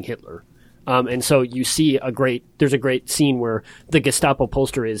offending Hitler. And so you see there's a great scene where the Gestapo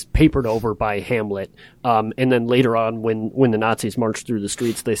poster is papered over by Hamlet. And then later on, when the Nazis march through the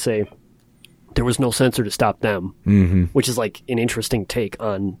streets, they say there was no censor to stop them, which is like an interesting take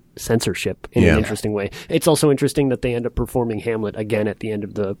on censorship in an interesting way. It's also interesting that they end up performing Hamlet again at the end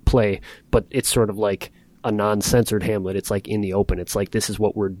of the play, but it's sort of like a non-censored Hamlet. It's like in the open. It's like, this is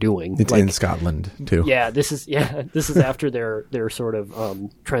what we're doing. It's like, in Scotland too. This is after their sort of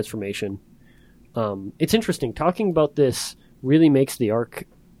transformation. It's interesting. Talking about this really makes the arc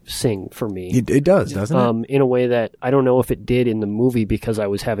sing for me. It does, doesn't it? In a way that I don't know if it did in the movie because I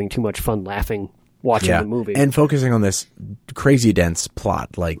was having too much fun laughing watching the movie. And focusing on this crazy dense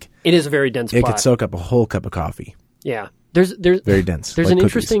plot. Like, it is a very dense plot. It could soak up a whole cup of coffee. Yeah. There's very dense. There's like an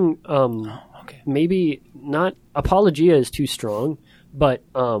cookies. interesting maybe not apologia is too strong, but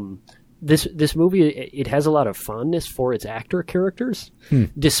this movie, it has a lot of fondness for its actor characters,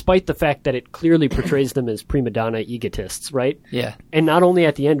 despite the fact that it clearly portrays them as prima donna egotists, right? Yeah. And not only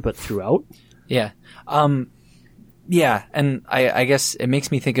at the end, but throughout. Yeah. Yeah, and I guess it makes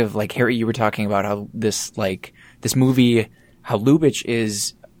me think of, like, Harry, you were talking about how this movie, how Lubitsch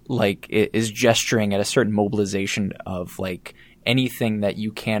is gesturing at a certain mobilization of, like, anything that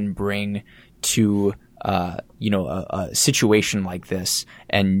you can bring to a situation like this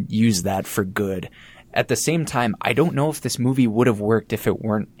and use that for good. At the same time, I don't know if this movie would have worked if it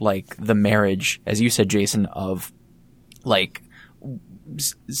weren't like the marriage, as you said, Jason, of like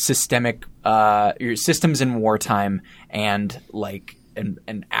systemic your systems in wartime and like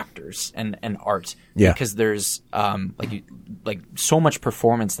and actors and art. Yeah. Because there's like so much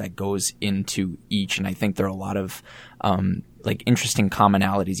performance that goes into each, and I think there are a lot of like interesting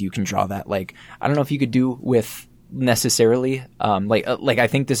commonalities you can draw that, like, I don't know if you could do with necessarily like I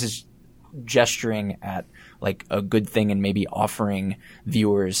think this is gesturing at like a good thing and maybe offering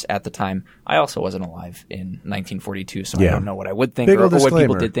viewers at the time. I also wasn't alive in 1942, so I don't know what I would think or what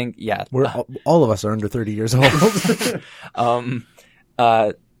people did think. Yeah. All of us are under 30 years old.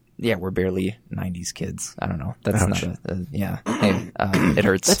 Yeah, we're barely 90s kids. I don't know. That's Ouch. Not Hey, it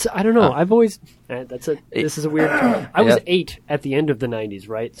hurts. I don't know. I've always, this is a weird, I was 8 at the end of the 90s,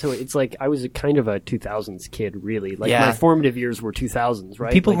 right? So it's like, I was kind of a 2000s kid, really. Like, my formative years were 2000s,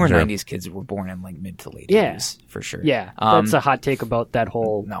 right? People like, who are 90s kids were born in like mid to late 80s, for sure. Yeah, that's a hot take about that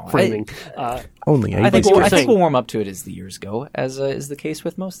whole framing. Only I think we'll warm up to it as the years go, as is the case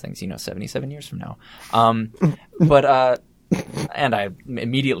with most things, 77 years from now. But, and I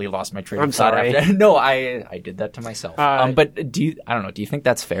immediately lost my train of thought. I'm sorry. After. No, I did that to myself. But I don't know. Do you think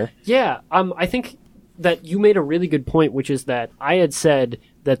that's fair? Yeah. I think that you made a really good point, which is that I had said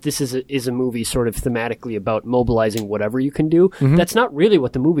that this is a movie sort of thematically about mobilizing whatever you can do. That's not really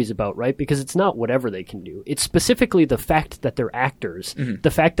what the movie's about, right? Because it's not whatever they can do. It's specifically the fact that they're actors,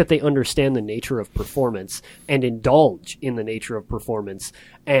 the fact that they understand the nature of performance and indulge in the nature of performance,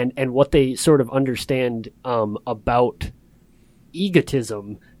 and what they sort of understand about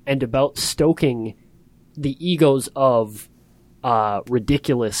egotism and about stoking the egos of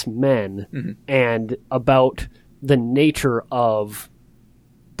ridiculous men, and about the nature of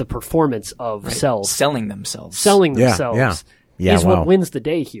the performance of self. Selling themselves. Yeah, is wow. what wins the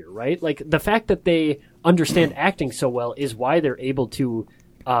day here, right? Like, the fact that they understand acting so well is why they're able to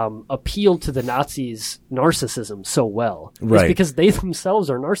appeal to the Nazis' narcissism so well. Right. It's because they themselves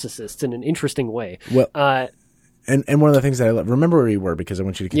are narcissists in an interesting way. Well, and one of the things that I love, remember where you were, because I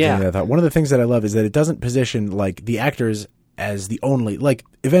want you to continue that thought. One of the things that I love is that it doesn't position like the actors as the only, like,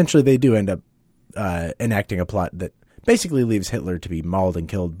 eventually they do end up enacting a plot that basically leaves Hitler to be mauled and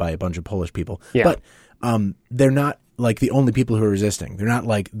killed by a bunch of Polish people. Yeah. But they're not like the only people who are resisting. They're not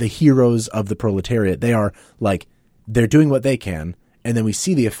like the heroes of the proletariat. They are like, they're doing what they can. And then we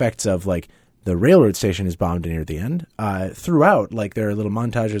see the effects of, like, the railroad station is bombed near the end. Throughout, like, there are little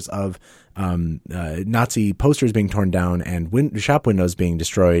montages of Nazi posters being torn down and shop windows being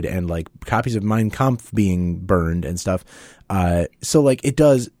destroyed and, like, copies of Mein Kampf being burned and stuff. So, like,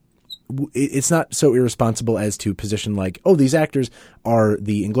 it's not so irresponsible as to position, like, oh, these actors are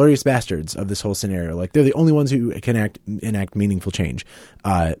the Inglourious Bastards of this whole scenario. Like, they're the only ones who can enact meaningful change.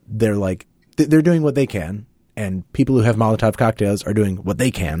 They're like, they're doing what they can, and people who have Molotov cocktails are doing what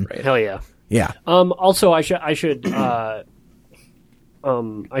they can. Right. Hell yeah. Yeah. Also, I should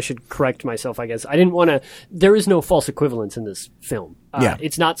correct myself, I guess. I didn't want to... There is no false equivalence in this film.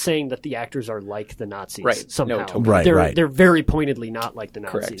 It's not saying that the actors are like the Nazis somehow. No, totally. They're very pointedly not like the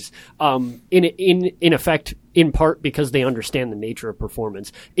Nazis. In effect, in part because they understand the nature of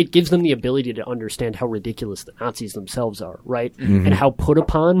performance, it gives them the ability to understand how ridiculous the Nazis themselves are, right? And how put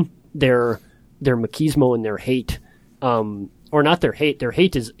upon their machismo and their hate... or not their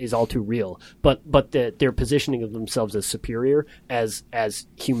hate is all too real, but their positioning of themselves as superior, as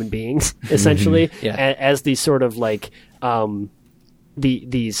human beings, essentially, as these sort of, like,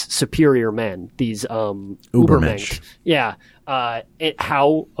 these superior men, these Ubermensch. Yeah.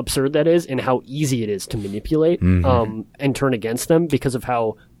 How absurd that is, and how easy it is to manipulate and turn against them because of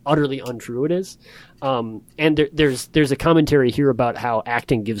how utterly untrue it is. And there's a commentary here about how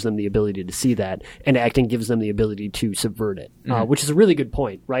acting gives them the ability to see that, and acting gives them the ability to subvert it, which is a really good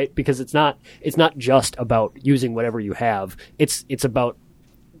point, right? Because it's not just about using whatever you have. It's about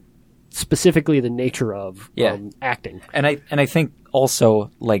specifically the nature of acting. And I think also,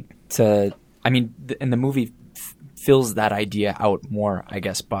 like, and the movie fills that idea out more, I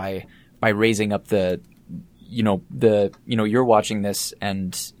guess, by raising up you're watching this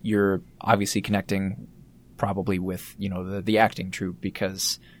and you're obviously connecting probably with, the acting troupe,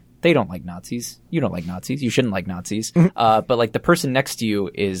 because they don't like Nazis. You don't like Nazis. You shouldn't like Nazis. But, like, the person next to you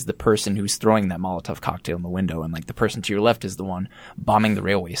is the person who's throwing that Molotov cocktail in the window, and, like, the person to your left is the one bombing the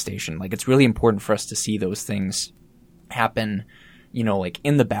railway station. Like, it's really important for us to see those things happen, like,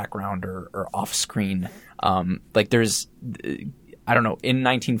 in the background or off screen. Like, there's... I don't know, in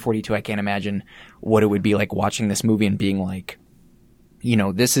 1942, I can't imagine what it would be like watching this movie and being like,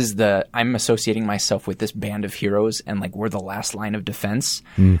 this is I'm associating myself with this band of heroes, and, like, we're the last line of defense,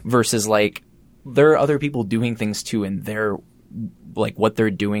 versus, like, there are other people doing things too, and they're, like, what they're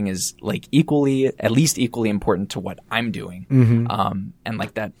doing is, like, at least equally important to what I'm doing. And,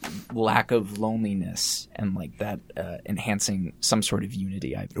 like, that lack of loneliness and, like, that enhancing some sort of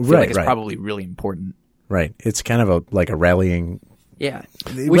unity, I feel like is probably really important. Right. It's kind of a rallying... Yeah.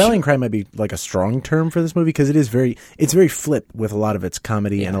 Rallying cry might be, like, a strong term for this movie, because it's very flip with a lot of its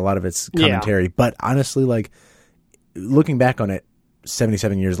comedy and a lot of its commentary. But honestly, like, looking back on it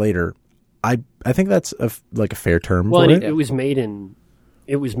 77 years later, I think that's a fair term for it. It was made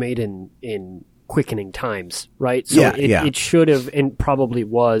in quickening times, right? So it should have, and probably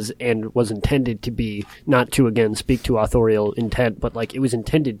was intended to be, not to, again, speak to authorial intent, but, like, it was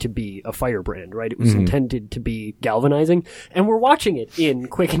intended to be a firebrand, right? It was intended to be galvanizing, and we're watching it in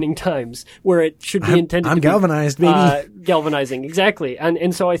quickening times where it should be intended to be galvanized, baby. Galvanizing, exactly.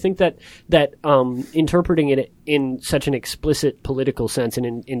 And so I think that interpreting it in such an explicit political sense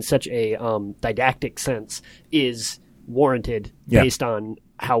and in such a didactic sense is warranted based on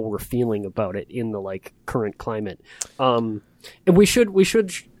how we're feeling about it in the, like, current climate. And we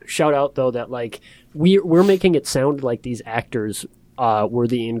should shout out, though, that, like, we're making it sound like these actors were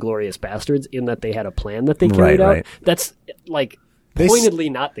the Inglourious Bastards, in that they had a plan that they carried out. That's, like, pointedly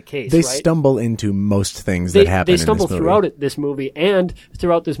not the case. They right? stumble into most things that happen. They stumble in this movie. throughout this movie, and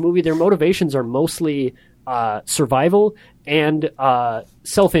throughout this movie, their motivations are mostly survival and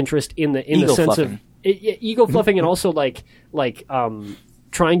self-interest in the Ego sense fluffing. of ego fluffing, and also like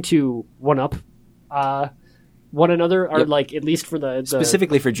trying to one up one another, or Yep. like at least for the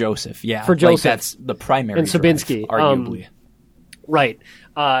Specifically for Joseph, yeah. For Joseph. Like that's the primary And drive, Sabinski, arguably. right,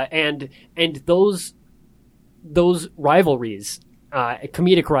 and those rivalries,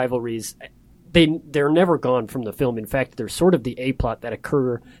 comedic rivalries, they're never gone from the film. In fact, they're sort of the A plot that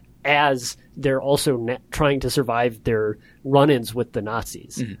occur as they're also trying to survive their run-ins with the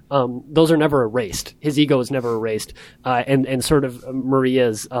Nazis. Those are never erased. His ego is never erased, and sort of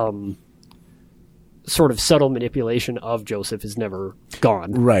Maria's sort of subtle manipulation of Joseph is never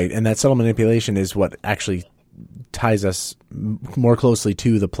gone. Right, and that subtle manipulation is what actually ties us more closely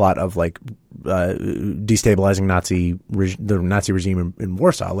to the plot of like destabilizing the Nazi regime in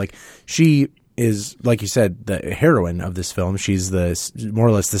Warsaw. Like, she is, like you said, the heroine of this film. She's more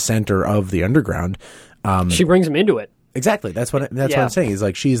or less the center of the underground. She brings him into it. Exactly. That's what I'm saying. Is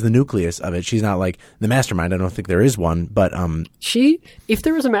like she's the nucleus of it. She's not like the mastermind. I don't think there is one, but if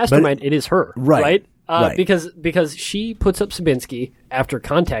there is a mastermind, it is her, right? Right. Because she puts up Sabinski after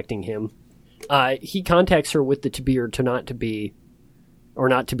contacting him. He contacts her with the to be or to not to be, or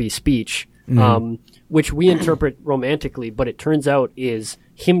not to be speech, which we interpret romantically, but it turns out is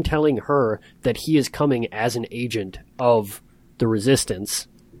him telling her that he is coming as an agent of the resistance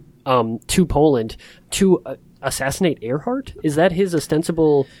to Poland to assassinate Earhart. Is that his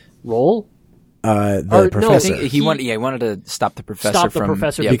ostensible role? The professor. I think he wanted to stop the professor Stop the from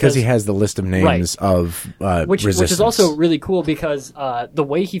professor because he has the list of names of which resistance. is also really cool because the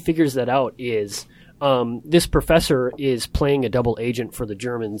way he figures that out is this professor is playing a double agent for the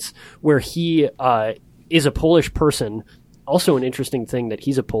Germans, where he is a Polish person. Also, an interesting thing that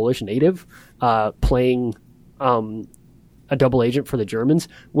he's a Polish native playing a double agent for the Germans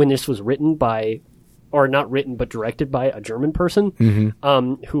when this was written by. Or not written, but directed by a German person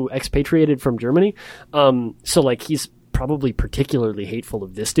who expatriated from Germany. So, like, he's probably particularly hateful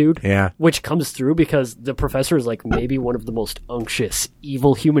of this dude. Yeah. Which comes through because the professor is, like, maybe one of the most unctuous,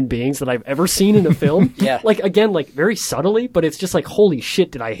 evil human beings that I've ever seen in a film. Yeah. Like, again, like, very subtly, but it's just like, holy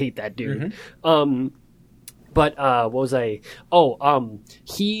shit, did I hate that dude. But what was I?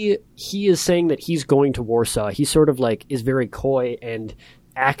 He is saying that he's going to Warsaw. He sort of, like, is very coy and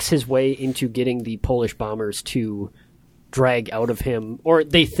acts his way into getting the Polish bombers to drag out of him, or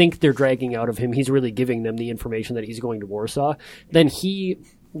they think they're dragging out of him. He's really giving them the information that he's going to Warsaw. Then he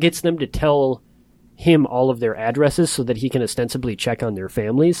gets them to tell him all of their addresses so that he can ostensibly check on their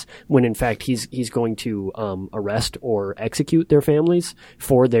families, when in fact he's going to arrest or execute their families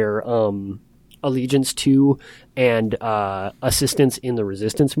for their allegiance to and assistance in the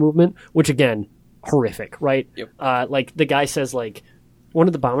resistance movement, which again, horrific, right? Yep. Like the guy says, like, one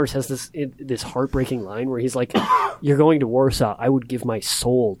of the bombers has this heartbreaking line where he's like, "You're going to Warsaw. I would give my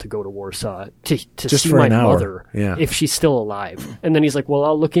soul to go to Warsaw to Just see for my an hour. mother Yeah. if she's still alive." And then he's like, "Well,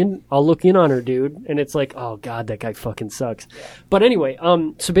 I'll look in on her, dude." And it's like, oh god, that guy fucking sucks. Yeah. But anyway,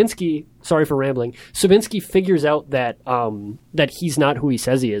 Sabinski. Sorry for rambling. Sabinski figures out that that he's not who he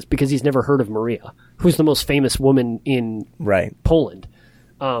says he is because he's never heard of Maria, who's the most famous woman in Poland.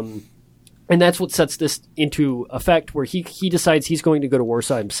 And that's what sets this into effect, where he decides he's going to go to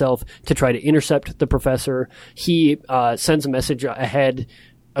Warsaw himself to try to intercept the professor. He sends a message ahead,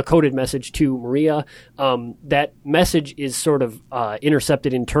 a coded message to Maria. That message is sort of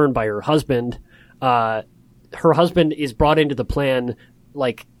intercepted in turn by her husband. Her husband is brought into the plan,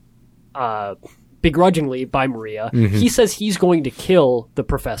 like, begrudgingly by Maria. He says he's going to kill the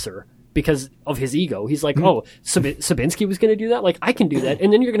professor because of his ego. He's like, oh, Sabinski was going to do that? Like, I can do that.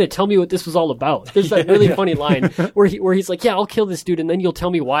 And then you're going to tell me what this was all about. There's that really funny line where he's like, yeah, I'll kill this dude, and then you'll tell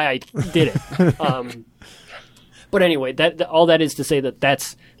me why I did it. But anyway, all that is to say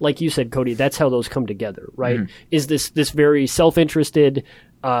that's, like you said, Cody, that's how those come together, right? Is this very self-interested,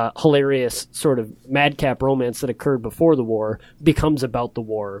 hilarious sort of madcap romance that occurred before the war becomes about the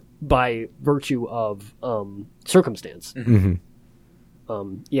war by virtue of circumstance.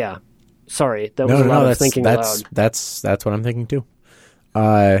 Yeah. Sorry, that was a lot of thinking aloud. That's what I'm thinking too.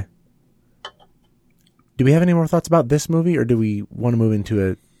 Do we have any more thoughts about this movie, or do we want to move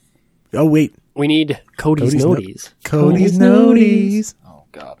into a? Oh wait, we need Cody's noties. Cody's noties. Oh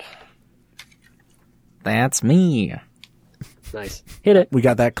god, that's me. Nice, hit it. We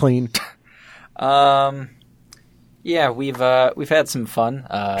got that clean. Yeah, we've had some fun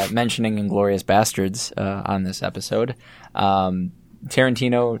mentioning Inglourious Bastards on this episode.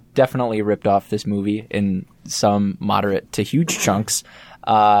 Tarantino definitely ripped off this movie in some moderate to huge chunks.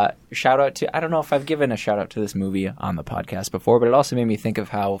 Shout out to, I don't know if I've given a shout out to this movie on the podcast before, but it also made me think of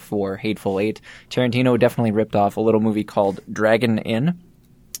how for Hateful Eight, Tarantino definitely ripped off a little movie called Dragon Inn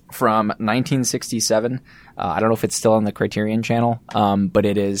from 1967. I don't know if it's still on the Criterion Channel, but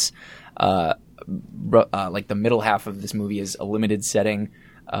it is like the middle half of this movie is a limited setting,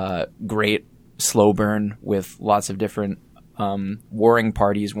 great slow burn with lots of different warring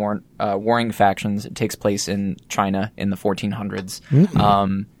parties, warring factions. It takes place in China in the 1400s.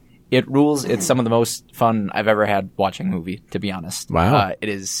 Mm-hmm. It rules. It's some of the most fun I've ever had watching a movie, to be honest. Wow. It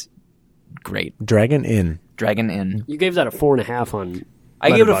is great. Dragon Inn. You gave that a 4.5 on I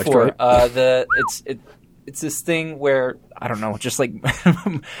gave it a Letterboxd, 4. right? It's this thing where, I don't know, just like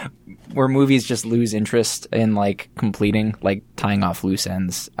where movies just lose interest in like completing, like tying off loose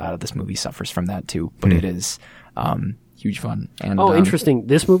ends. This movie suffers from that too, but it is huge fun. And interesting.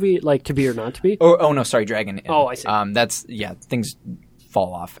 This movie, like To Be or Not to Be? Oh no, sorry, Dragon Inn. Oh, I see. That's things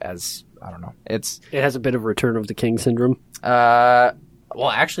fall off as, I don't know. It has a bit of Return of the King syndrome. Well,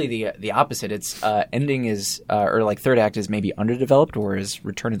 actually, the opposite. Its ending is, or like third act is maybe underdeveloped, whereas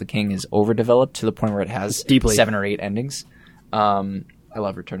Return of the King is overdeveloped to the point where it has Deeply. 7 or 8 endings. I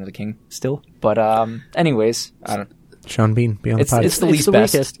love Return of the King still, but anyways, I don't. Sean Bean, be on the podcast. It's the least the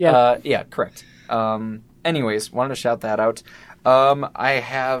best. weakest, yeah. Yeah, correct. Anyways, wanted to shout that out. I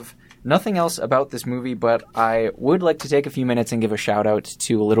have nothing else about this movie, but I would like to take a few minutes and give a shout out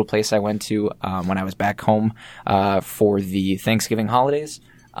to a little place I went to when I was back home for the Thanksgiving holidays.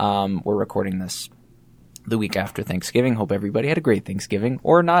 We're recording this the week after Thanksgiving. Hope everybody had a great Thanksgiving,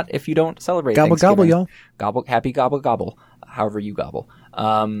 or not if you don't celebrate Gobble, Thanksgiving. gobble, y'all. Gobble, happy gobble, gobble. However you gobble.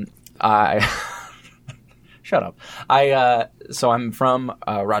 Shut up. So I'm from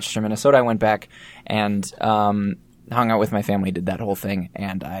Rochester, Minnesota. I went back and hung out with my family, did that whole thing,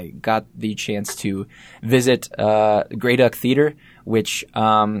 and I got the chance to visit Grey Duck Theater, which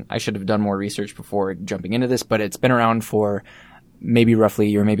I should have done more research before jumping into this, but it's been around for maybe roughly a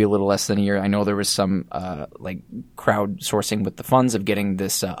year, maybe a little less than a year. I know there was some like crowdsourcing with the funds of getting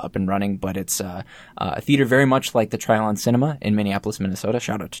this up and running, but it's a theater very much like the Trilon Cinema in Minneapolis, Minnesota.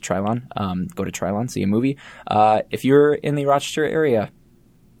 Shout out to Trilon. Go to Trilon, see a movie. If you're in the Rochester area,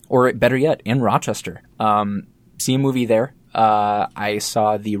 or better yet, in Rochester, see a movie there. I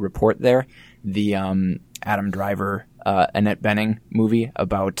saw The Report there, the Adam Driver, Annette Bening movie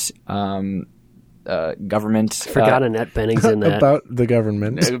about government. Forgot Annette Bening's in that. About the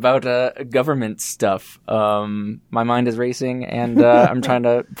government. About government stuff. My mind is racing, and I'm trying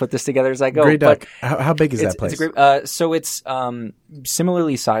to put this together as I go. Grey Duck. But how big is that place? It's a great, so it's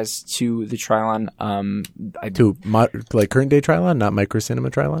similarly sized to the Trilon. Like current day Trilon, not Micro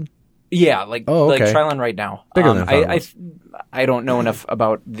Cinema Trilon? Yeah, like Trilon right now. Bigger than I don't know enough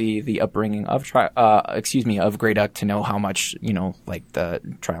about the upbringing of of Grey Duck to know how much like the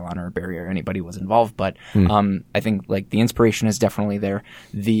Trilon or Barry or anybody was involved. But I think like the inspiration is definitely there.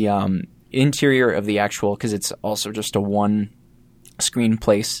 The interior of the actual, because it's also just a one screen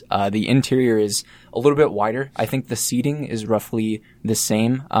place. The interior is a little bit wider. I think the seating is roughly the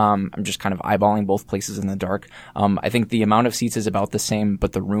same. I'm just kind of eyeballing both places in the dark. I think the amount of seats is about the same,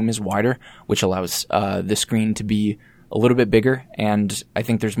 but the room is wider, which allows the screen to be a little bit bigger. And I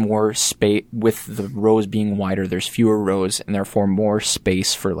think there's more space with the rows being wider. There's fewer rows and therefore more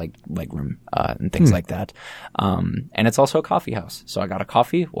space for like legroom and things like that. And it's also a coffee house. So I got a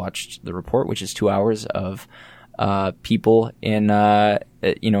coffee, watched The Report, which is 2 hours of people in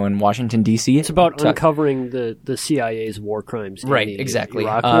in Washington D.C. It's about uncovering the CIA's war crimes, right? In the Exactly.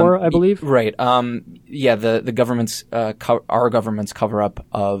 Iraq War, I believe. Right. The government's our government's cover up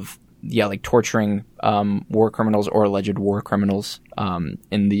of like torturing war criminals or alleged war criminals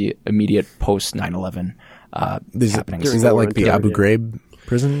in the immediate post 9/11 happenings. Is that like the Abu Ghraib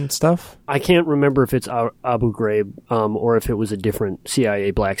prison stuff? I can't remember if it's Abu Ghraib or if it was a different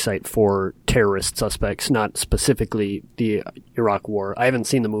CIA black site for terrorist suspects, not specifically the Iraq War. I haven't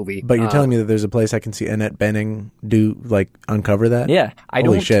seen the movie. But you're telling me that there's a place I can see Annette Bening uncover that? Yeah.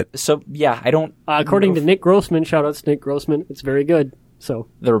 Holy shit. So, yeah, I don't... according to Nick Grossman, shout out to Nick Grossman, it's very good. So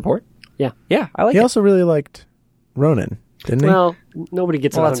The Report? Yeah. Yeah, I like it. He also really liked Ronin, didn't he? Well, nobody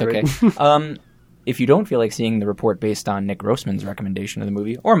gets 100. That's okay. If you don't feel like seeing The Report based on Nick Grossman's recommendation of the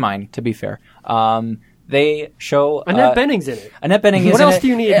movie, or mine, to be fair, they show Annette Bening's in it. Annette Bening is What in else it. do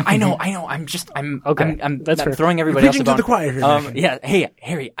you need? I know. I'm Okay. I'm That's fair. throwing everybody else Preaching to about the choir here. yeah. Hey,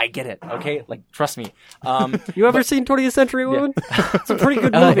 Harry, I get it. Okay, like trust me. You ever seen 20th Century Woman? It's a pretty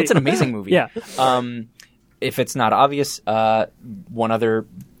good movie. It's an amazing movie. Yeah. If it's not obvious, one other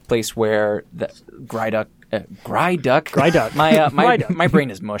place where the Grey Duck Gry Duck. Gry Duck. My brain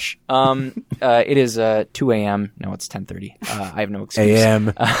is mush. It is 2 a.m. No, it's 10:30. I have no excuse.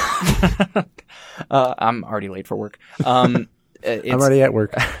 A.M. I'm already late for work. I'm already at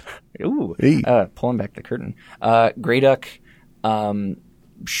work. Ooh, Hey. pulling back the curtain. Gray Duck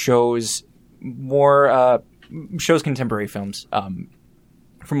shows contemporary films.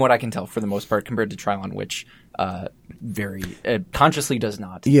 From what I can tell, for the most part, compared to Trilon, which very consciously does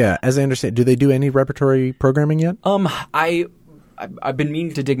not. Yeah, as I understand, do they do any repertory programming yet? I've been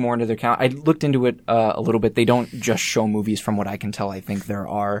meaning to dig more into their count. I looked into it a little bit. They don't just show movies, from what I can tell. I think there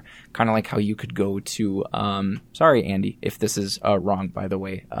are kind of like how you could go to. Sorry, Andy, if this is wrong, by the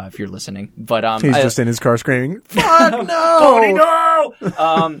way, if you're listening. But He's just in his car screaming, "Fuck no, Cody, no!"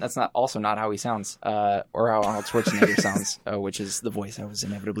 That's also not how he sounds, or how Arnold Schwarzenegger sounds, which is the voice I was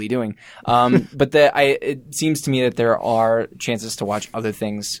inevitably doing. But it seems to me that there are chances to watch other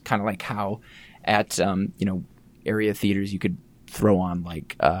things, kind of like how at area theaters you could throw on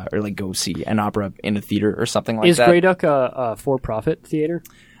or go see an opera in a theater or something like that. Is Grey Duck a for-profit theater?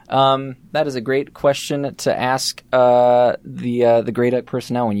 That is a great question to ask the Grey Duck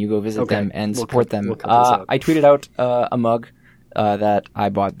personnel when you go visit them and support them. I tweeted out a mug that I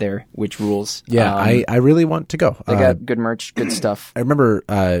bought there, which rules. Yeah, I really want to go. They got good merch, good stuff. I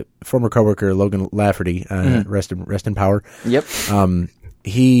remember former coworker Logan Lafferty, rest in power. Yep.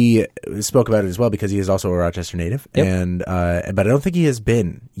 He spoke about it as well because he is also a Rochester native, Yep. but I don't think he has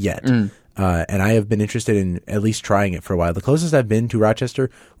been yet. And I have been interested in at least trying it for a while. The closest I've been to Rochester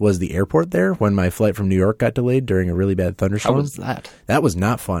was the airport there when my flight from New York got delayed during a really bad thunderstorm. How was that? That was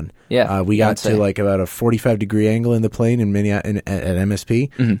not fun. Yeah, we got to about a 45-degree angle in the plane at MSP,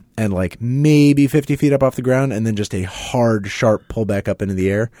 and maybe 50 feet up off the ground, and then just a hard, sharp pull back up into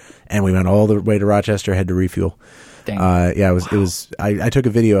the air. And we went all the way to Rochester, had to refuel. Dang. It was. I took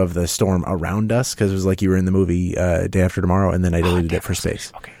a video of the storm around us because it was like you were in the movie Day After Tomorrow, and then I deleted it for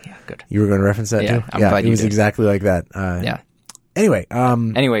space. Okay, yeah, good. You were going to reference that too? I'm glad it you was did. exactly like that. Yeah. Anyway.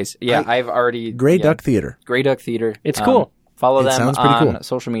 Anyways, I've already Grey Duck Theater. Grey Duck Theater. It's cool. Follow It them sounds pretty on cool.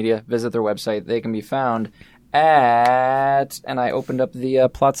 social media. Visit their website. They can be found at, and I opened up the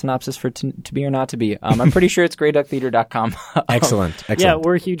plot synopsis for To Be or Not to Be. I'm pretty sure it's greyducktheater.com. Excellent. Yeah,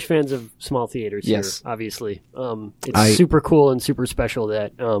 we're huge fans of small theaters Yes. here, obviously. It's super cool and super special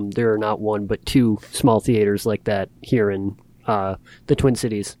that there are not one but two small theaters like that here in the Twin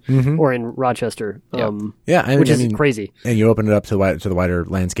Cities or in Rochester, which is crazy. And you open it up to the wider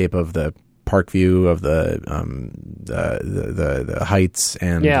landscape of the park view of the heights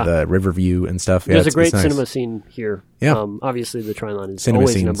and the river view and stuff. Yeah, There's a great it's nice. cinema scene here. Yeah. Obviously the Trilon is Cinema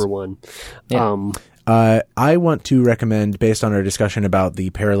always scenes. number one. Yeah. I want to recommend, based on our discussion about the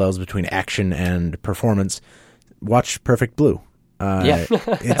parallels between action and performance, watch Perfect Blue. Hell yeah.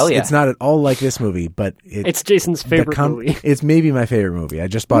 It's not at all like this movie, but It's Jason's favorite movie. It's maybe my favorite movie. I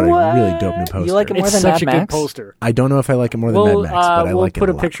just bought a really dope new poster. You like it more It's than such Mad a Max? good poster. I don't know if I like it more than Mad Max, but I we'll like it put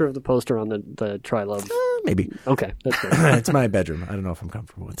a a lot. picture of the poster on the Trilove. Maybe. Okay, that's fair. It's my bedroom. I don't know if I'm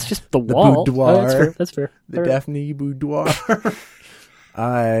comfortable with It's that. just the wall. boudoir. That's fair. The Daphne boudoir.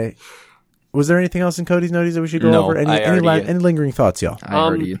 Was there anything else in Cody's noties that we should go No, over? Any lingering thoughts, y'all? I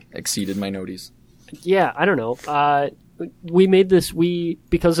already exceeded my noties. Yeah, I don't know. We made this.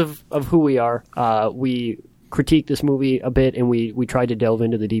 Because of who we are, we critiqued this movie a bit, and we tried to delve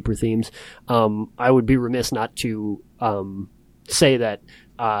into the deeper themes. I would be remiss not to say that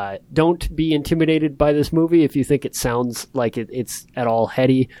don't be intimidated by this movie if you think it sounds like it's at all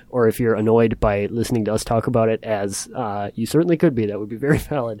heady, or if you're annoyed by listening to us talk about it, as you certainly could be. That would be very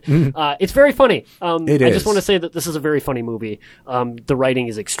valid. It's very funny. I just want to say that this is a very funny movie. The writing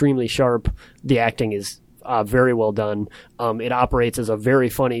is extremely sharp. The acting is very well done. It operates as a very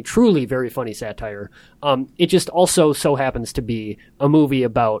funny, truly very funny satire. It just also so happens to be a movie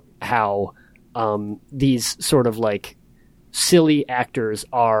about how these sort of like silly actors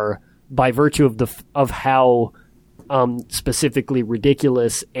are, by virtue of how specifically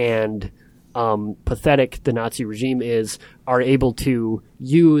ridiculous and pathetic the Nazi regime is, are able to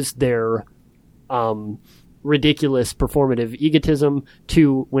use their ridiculous performative egotism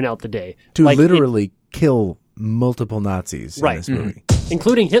to win out the day. To literally kill multiple Nazis in this movie.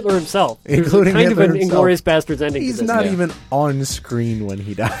 Including Hitler himself. Including kind Hitler of an himself. Inglourious Bastards ending. He's to this. not even on screen when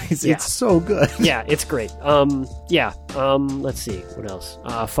he dies. Yeah. It's so good. Yeah, it's great. Let's see. What else?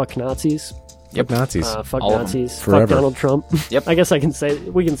 Fuck Nazis. Yep. Nazis. Fuck All of Nazis. them. Forever. Fuck Donald Trump. Yep. I guess we can say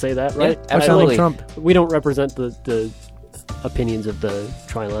that, right? Yeah, absolutely. Trump. We don't represent the opinions of the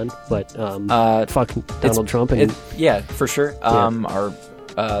Trilon, but fuck Donald Trump. And Yeah, for sure. Our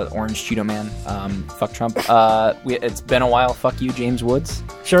Orange Cheeto Man. Fuck Trump. It's been a while. Fuck you, James Woods.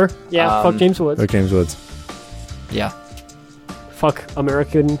 sure. Yeah, fuck James Woods. Like James Woods. Yeah. Fuck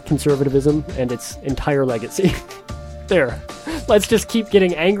American conservatism and its entire legacy. There. Let's just keep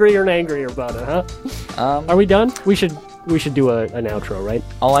getting angrier and angrier about it, huh? Are we done? We should do an outro, right?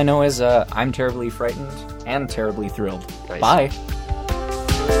 All I know is I'm terribly frightened and terribly thrilled. Nice. Bye.